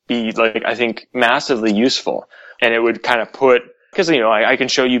 that would be like, I think massively useful. And it would kind of put, because, I can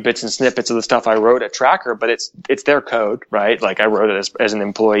show you bits and snippets of the stuff I wrote at Tracker, but it's their code, right? Like I wrote it as an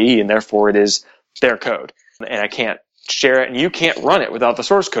employee, and therefore it is their code. And I can't share it, and you can't run it without the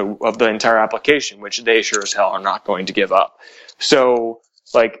source code of the entire application, which they sure as hell are not going to give up. So,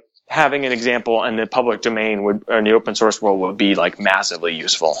 like, having an example in the public domain or in the open source world would be, like, massively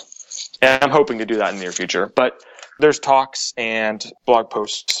useful. And I'm hoping to do that in the near future. But there's talks and blog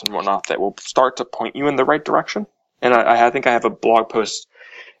posts and whatnot that will start to point you in the right direction. And I think I have a blog post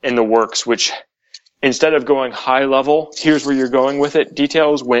in the works, which instead of going high level, here's where you're going with it,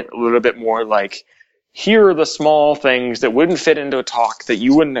 details went a little bit more like, here are the small things that wouldn't fit into a talk that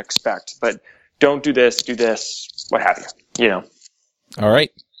you wouldn't expect, but don't do this, what have you, All right.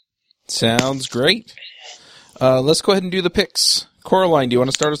 Sounds great. Let's go ahead and do the picks. Coraline, do you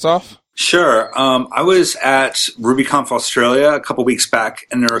want to start us off? Sure. I was at RubyConf Australia a couple weeks back,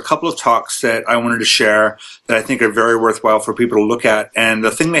 and there are a couple of talks that I wanted to share that I think are very worthwhile for people to look at. And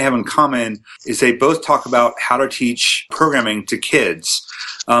the thing they have in common is they both talk about how to teach programming to kids.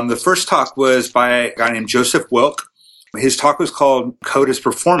 The first talk was by a guy named Joseph Wilk. His talk was called Code as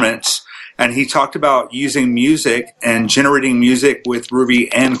Performance, and he talked about using music and generating music with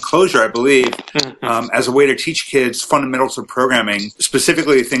Ruby and Clojure, I believe, as a way to teach kids fundamentals of programming,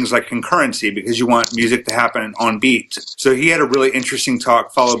 specifically things like concurrency, because you want music to happen on beat. So he had a really interesting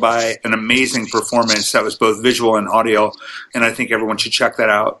talk followed by an amazing performance that was both visual and audio, and I think everyone should check that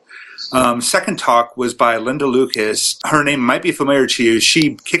out. Second talk was by Linda Lucas. Her name might be familiar to you.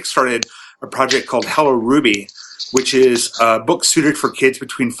 She kickstarted a project called Hello Ruby, which is a book suited for kids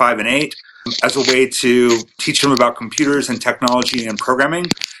between 5 and 8 as a way to teach them about computers and technology and programming.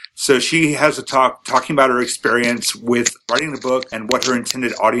 So she has a talk talking about her experience with writing the book and what her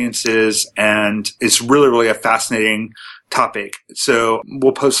intended audience is, and it's really, really a fascinating topic. So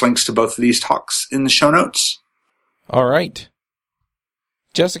we'll post links to both of these talks in the show notes. All right.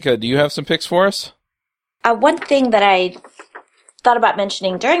 Jessica, do you have some picks for us? One thing that I thought about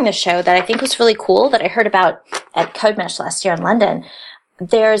mentioning during the show that I think was really cool that I heard about at CodeMesh last year in London,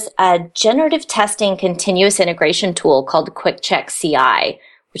 there's a generative testing continuous integration tool called QuickCheck CI,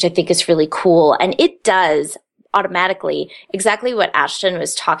 which I think is really cool. And it does automatically exactly what Ashton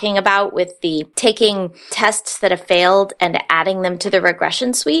was talking about with the taking tests that have failed and adding them to the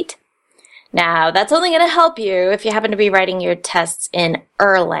regression suite. Now, that's only going to help you if you happen to be writing your tests in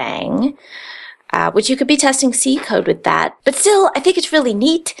Erlang, which you could be testing C code with that. But still, I think it's really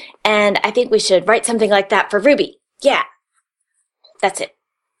neat, and I think we should write something like that for Ruby. Yeah. That's it.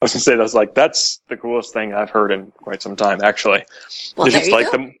 I was going to say, that's the coolest thing I've heard in quite some time, actually. Well, it's there just you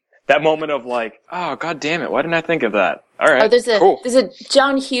like go. that moment of like, oh, God damn it, why didn't I think of that? All right, there's cool. a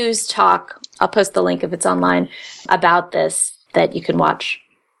John Hughes talk, I'll post the link if it's online, about this that you can watch.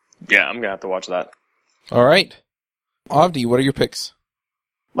 Yeah, I'm going to have to watch that. All right. Avdi, what are your picks?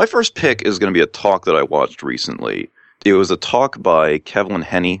 My first pick is going to be a talk that I watched recently. It was a talk by Kemerling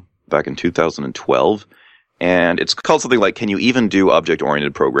Henny back in 2012, and it's called something like, Can You Even Do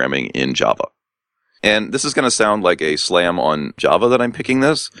Object-Oriented Programming in Java? And this is going to sound like a slam on Java that I'm picking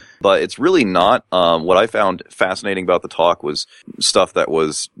this, but it's really not. What I found fascinating about the talk was stuff that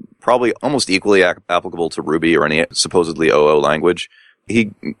was probably almost equally applicable to Ruby or any supposedly OO language.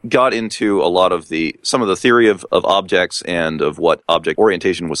 He got into a lot of some of the theory of objects and of what object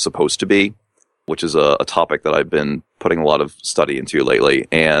orientation was supposed to be, which is a topic that I've been putting a lot of study into lately.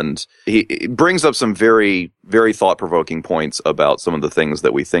 And he brings up some very, very thought-provoking points about some of the things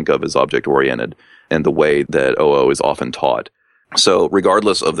that we think of as object-oriented and the way that OO is often taught. So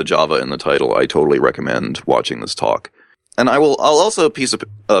regardless of the Java in the title, I totally recommend watching this talk. And I'll also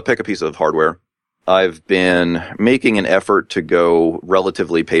pick a piece of hardware. I've been making an effort to go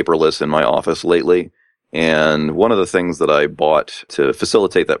relatively paperless in my office lately, and one of the things that I bought to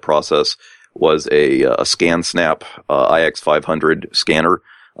facilitate that process was a ScanSnap IX500 scanner.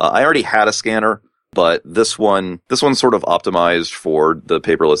 I already had a scanner, but this one's sort of optimized for the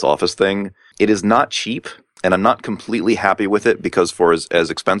paperless office thing. It is not cheap, and I'm not completely happy with it because for as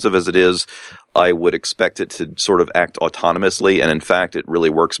expensive as it is, I would expect it to sort of act autonomously, and in fact, it really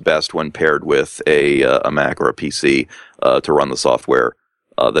works best when paired with a Mac or a PC to run the software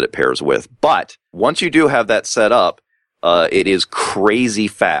that it pairs with. But once you do have that set up, it is crazy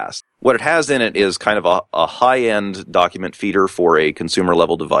fast. What it has in it is kind of a high-end document feeder for a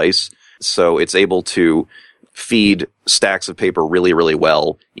consumer-level device, so it's able to feed stacks of paper really, really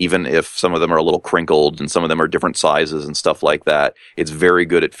well, even if some of them are a little crinkled and some of them are different sizes and stuff like that. It's very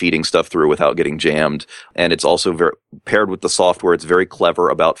good at feeding stuff through without getting jammed. And it's also paired with the software. It's very clever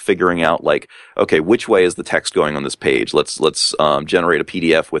about figuring out, like, okay, which way is the text going on this page? Let's generate a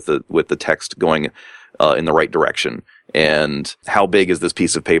PDF with the text going in the right direction. And how big is this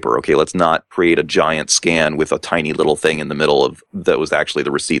piece of paper? Okay, let's not create a giant scan with a tiny little thing in the middle of that was actually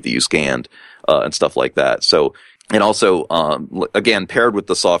the receipt that you scanned, and stuff like that. So, and also, again, paired with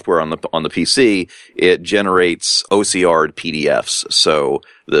the software on the PC, it generates OCR'd PDFs. So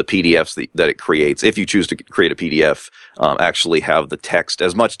the PDFs that it creates, if you choose to create a PDF, actually have the text,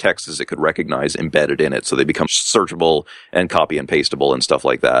 as much text as it could recognize, embedded in it. So they become searchable and copy and pasteable and stuff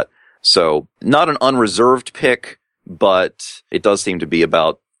like that. So not an unreserved pick, but it does seem to be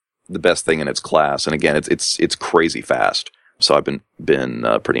about the best thing in its class. And again, it's crazy fast. So I've been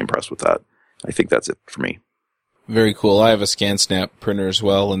pretty impressed with that. I think that's it for me. Very cool. I have a ScanSnap printer as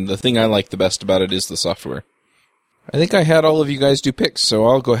well, and the thing I like the best about it is the software. I think I had all of you guys do picks, so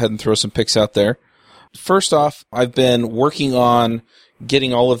I'll go ahead and throw some picks out there. First off, I've been working on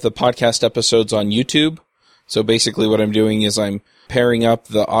getting all of the podcast episodes on YouTube. So basically what I'm doing is I'm pairing up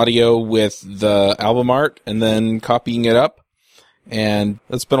the audio with the album art and then copying it up. And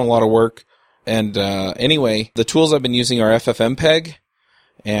that's been a lot of work. And anyway, the tools I've been using are FFmpeg.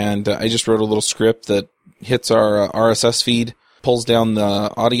 And I just wrote a little script that hits our RSS feed, pulls down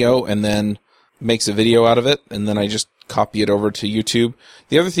the audio, and then makes a video out of it. And then I just copy it over to YouTube.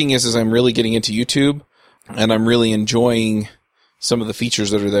 The other thing is I'm really getting into YouTube, and I'm really enjoying some of the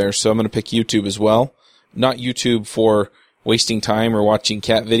features that are there. So I'm going to pick YouTube as well. Not YouTube for wasting time or watching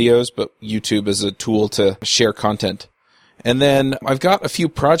cat videos, but YouTube as a tool to share content. And then I've got a few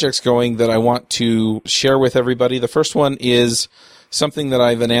projects going that I want to share with everybody. The first one is something that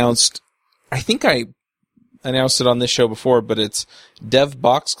I've announced. I think I announced it on this show before, but it's Dev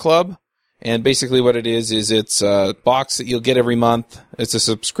Box Club. And basically what it is it's a box that you'll get every month. It's a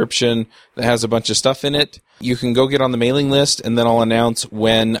subscription that has a bunch of stuff in it. You can go get on the mailing list, and then I'll announce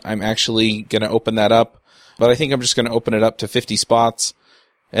when I'm actually going to open that up. But I think I'm just going to open it up to 50 spots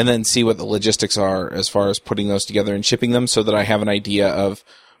and then see what the logistics are as far as putting those together and shipping them, so that I have an idea of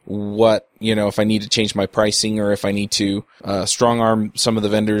what, if I need to change my pricing or if I need to strong arm some of the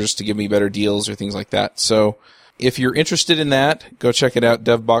vendors to give me better deals or things like that. So if you're interested in that, go check it out,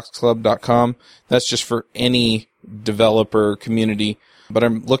 devboxclub.com. That's just for any developer community. But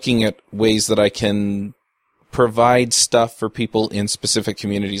I'm looking at ways that I can provide stuff for people in specific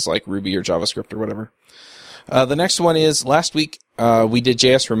communities like Ruby or JavaScript or whatever. The next one is last week we did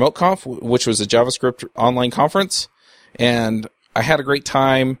JS Remote Conf, which was a JavaScript online conference. And I had a great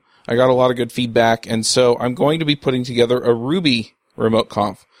time. I got a lot of good feedback. And so I'm going to be putting together a Ruby Remote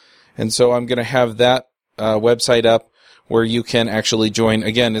Conf. And so I'm going to have that website up where you can actually join.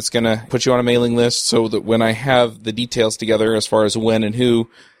 Again, it's going to put you on a mailing list so that when I have the details together as far as when and who,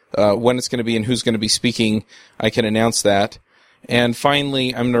 when it's going to be and who's going to be speaking, I can announce that. And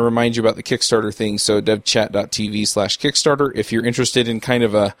finally, I'm going to remind you about the Kickstarter thing. So devchat.tv/Kickstarter. If you're interested in kind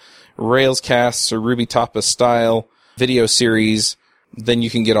of a Railscasts or Ruby Tapas style video series, then you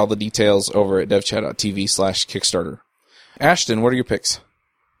can get all the details over at devchat.tv/Kickstarter. Ashton, what are your picks?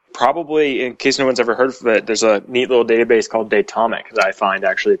 Probably, in case no one's ever heard of it, there's a neat little database called Datomic that I find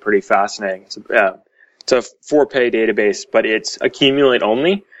actually pretty fascinating. It's a for-pay database, but it's accumulate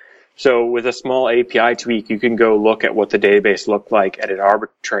only. So with a small API tweak, you can go look at what the database looked like at an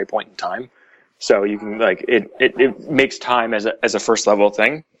arbitrary point in time. So you can it makes time as a first level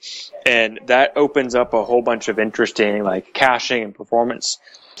thing, and that opens up a whole bunch of interesting caching and performance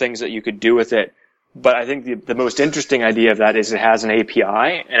things that you could do with it. But I think the most interesting idea of that is it has an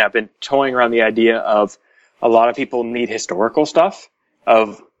API, and I've been toying around the idea of a lot of people need historical stuff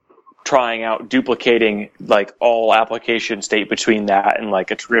of trying out duplicating all application state between that and a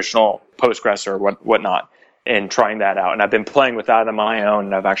traditional Postgres or whatnot, and trying that out. And I've been playing with that on my own,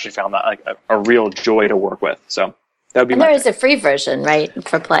 and I've actually found that a real joy to work with. So that would be. And there is a free version, right,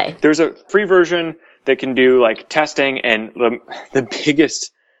 for play. There's a free version that can do testing, and the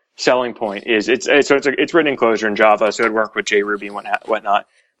biggest selling point is it's written in Clojure and Java, so it'd work with JRuby and whatnot.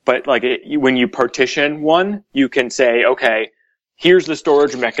 But when you partition one, you can say, okay, here's the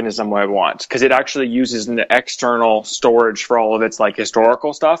storage mechanism I want, because it actually uses an external storage for all of its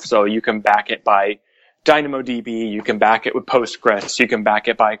historical stuff. So you can back it by DynamoDB, you can back it with Postgres, you can back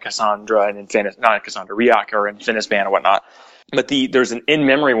it by Cassandra and Riak or Infinispan or whatnot. But there's an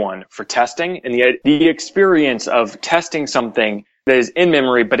in-memory one for testing, and the experience of testing something that is in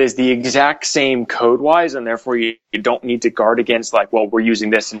memory, but is the exact same code-wise, and therefore you don't need to guard against we're using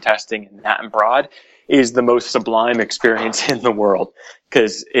this in testing and that in prod, is the most sublime experience in the world,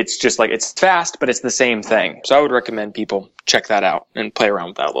 because it's just it's fast, but it's the same thing. So I would recommend people check that out and play around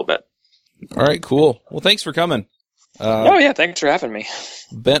with that a little bit. All right, cool. Well, thanks for coming. Thanks for having me.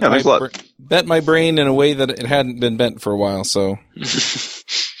 Bent my brain in a way that it hadn't been bent for a while, so.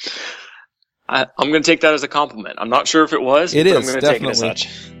 I'm going to take that as a compliment. I'm not sure if it was, but I'm going to take it as such.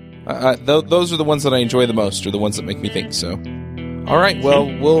 Those are the ones that I enjoy the most, or the ones that make me think so. All right, well,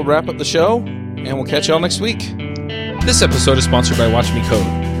 we'll wrap up the show, and we'll catch y'all next week. This episode is sponsored by Watch Me Code.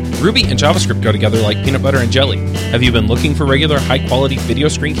 Ruby and JavaScript go together like peanut butter and jelly. Have you been looking for regular, high-quality video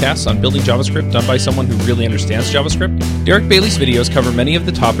screencasts on building JavaScript done by someone who really understands JavaScript? Derek Bailey's videos cover many of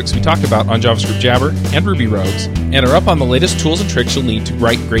the topics we talk about on JavaScript Jabber and Ruby Rogues, and are up on the latest tools and tricks you'll need to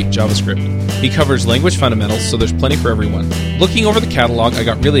write great JavaScript. He covers language fundamentals, so there's plenty for everyone. Looking over the catalog, I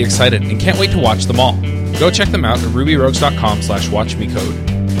got really excited and can't wait to watch them all. Go check them out at rubyrogues.com/watchmecode.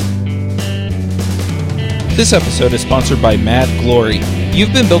 This episode is sponsored by Mad Glory.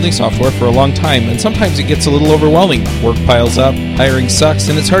 You've been building software for a long time, and sometimes it gets a little overwhelming. Work piles up, hiring sucks,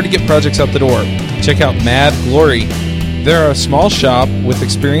 and it's hard to get projects out the door. Check out Mad Glory. They're a small shop with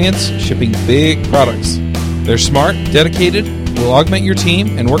experience shipping big products. They're smart, dedicated, will augment your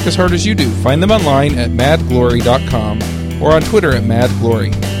team, and work as hard as you do. Find them online at madglory.com or on Twitter at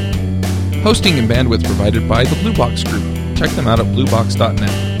madglory. Hosting and bandwidth provided by the Blue Box Group. Check them out at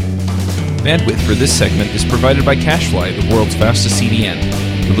bluebox.net. Bandwidth for this segment is provided by CacheFly, the world's fastest CDN.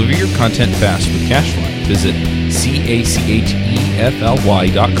 Deliver your content fast with CacheFly. Visit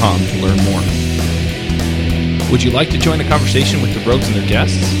CacheFly.com to learn more. Would you like to join the conversation with the rogues and their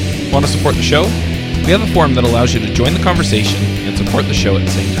guests? Want to support the show? We have a forum that allows you to join the conversation and support the show at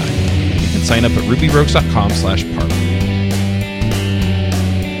the same time. You can sign up at rubyrogues.com/parlor.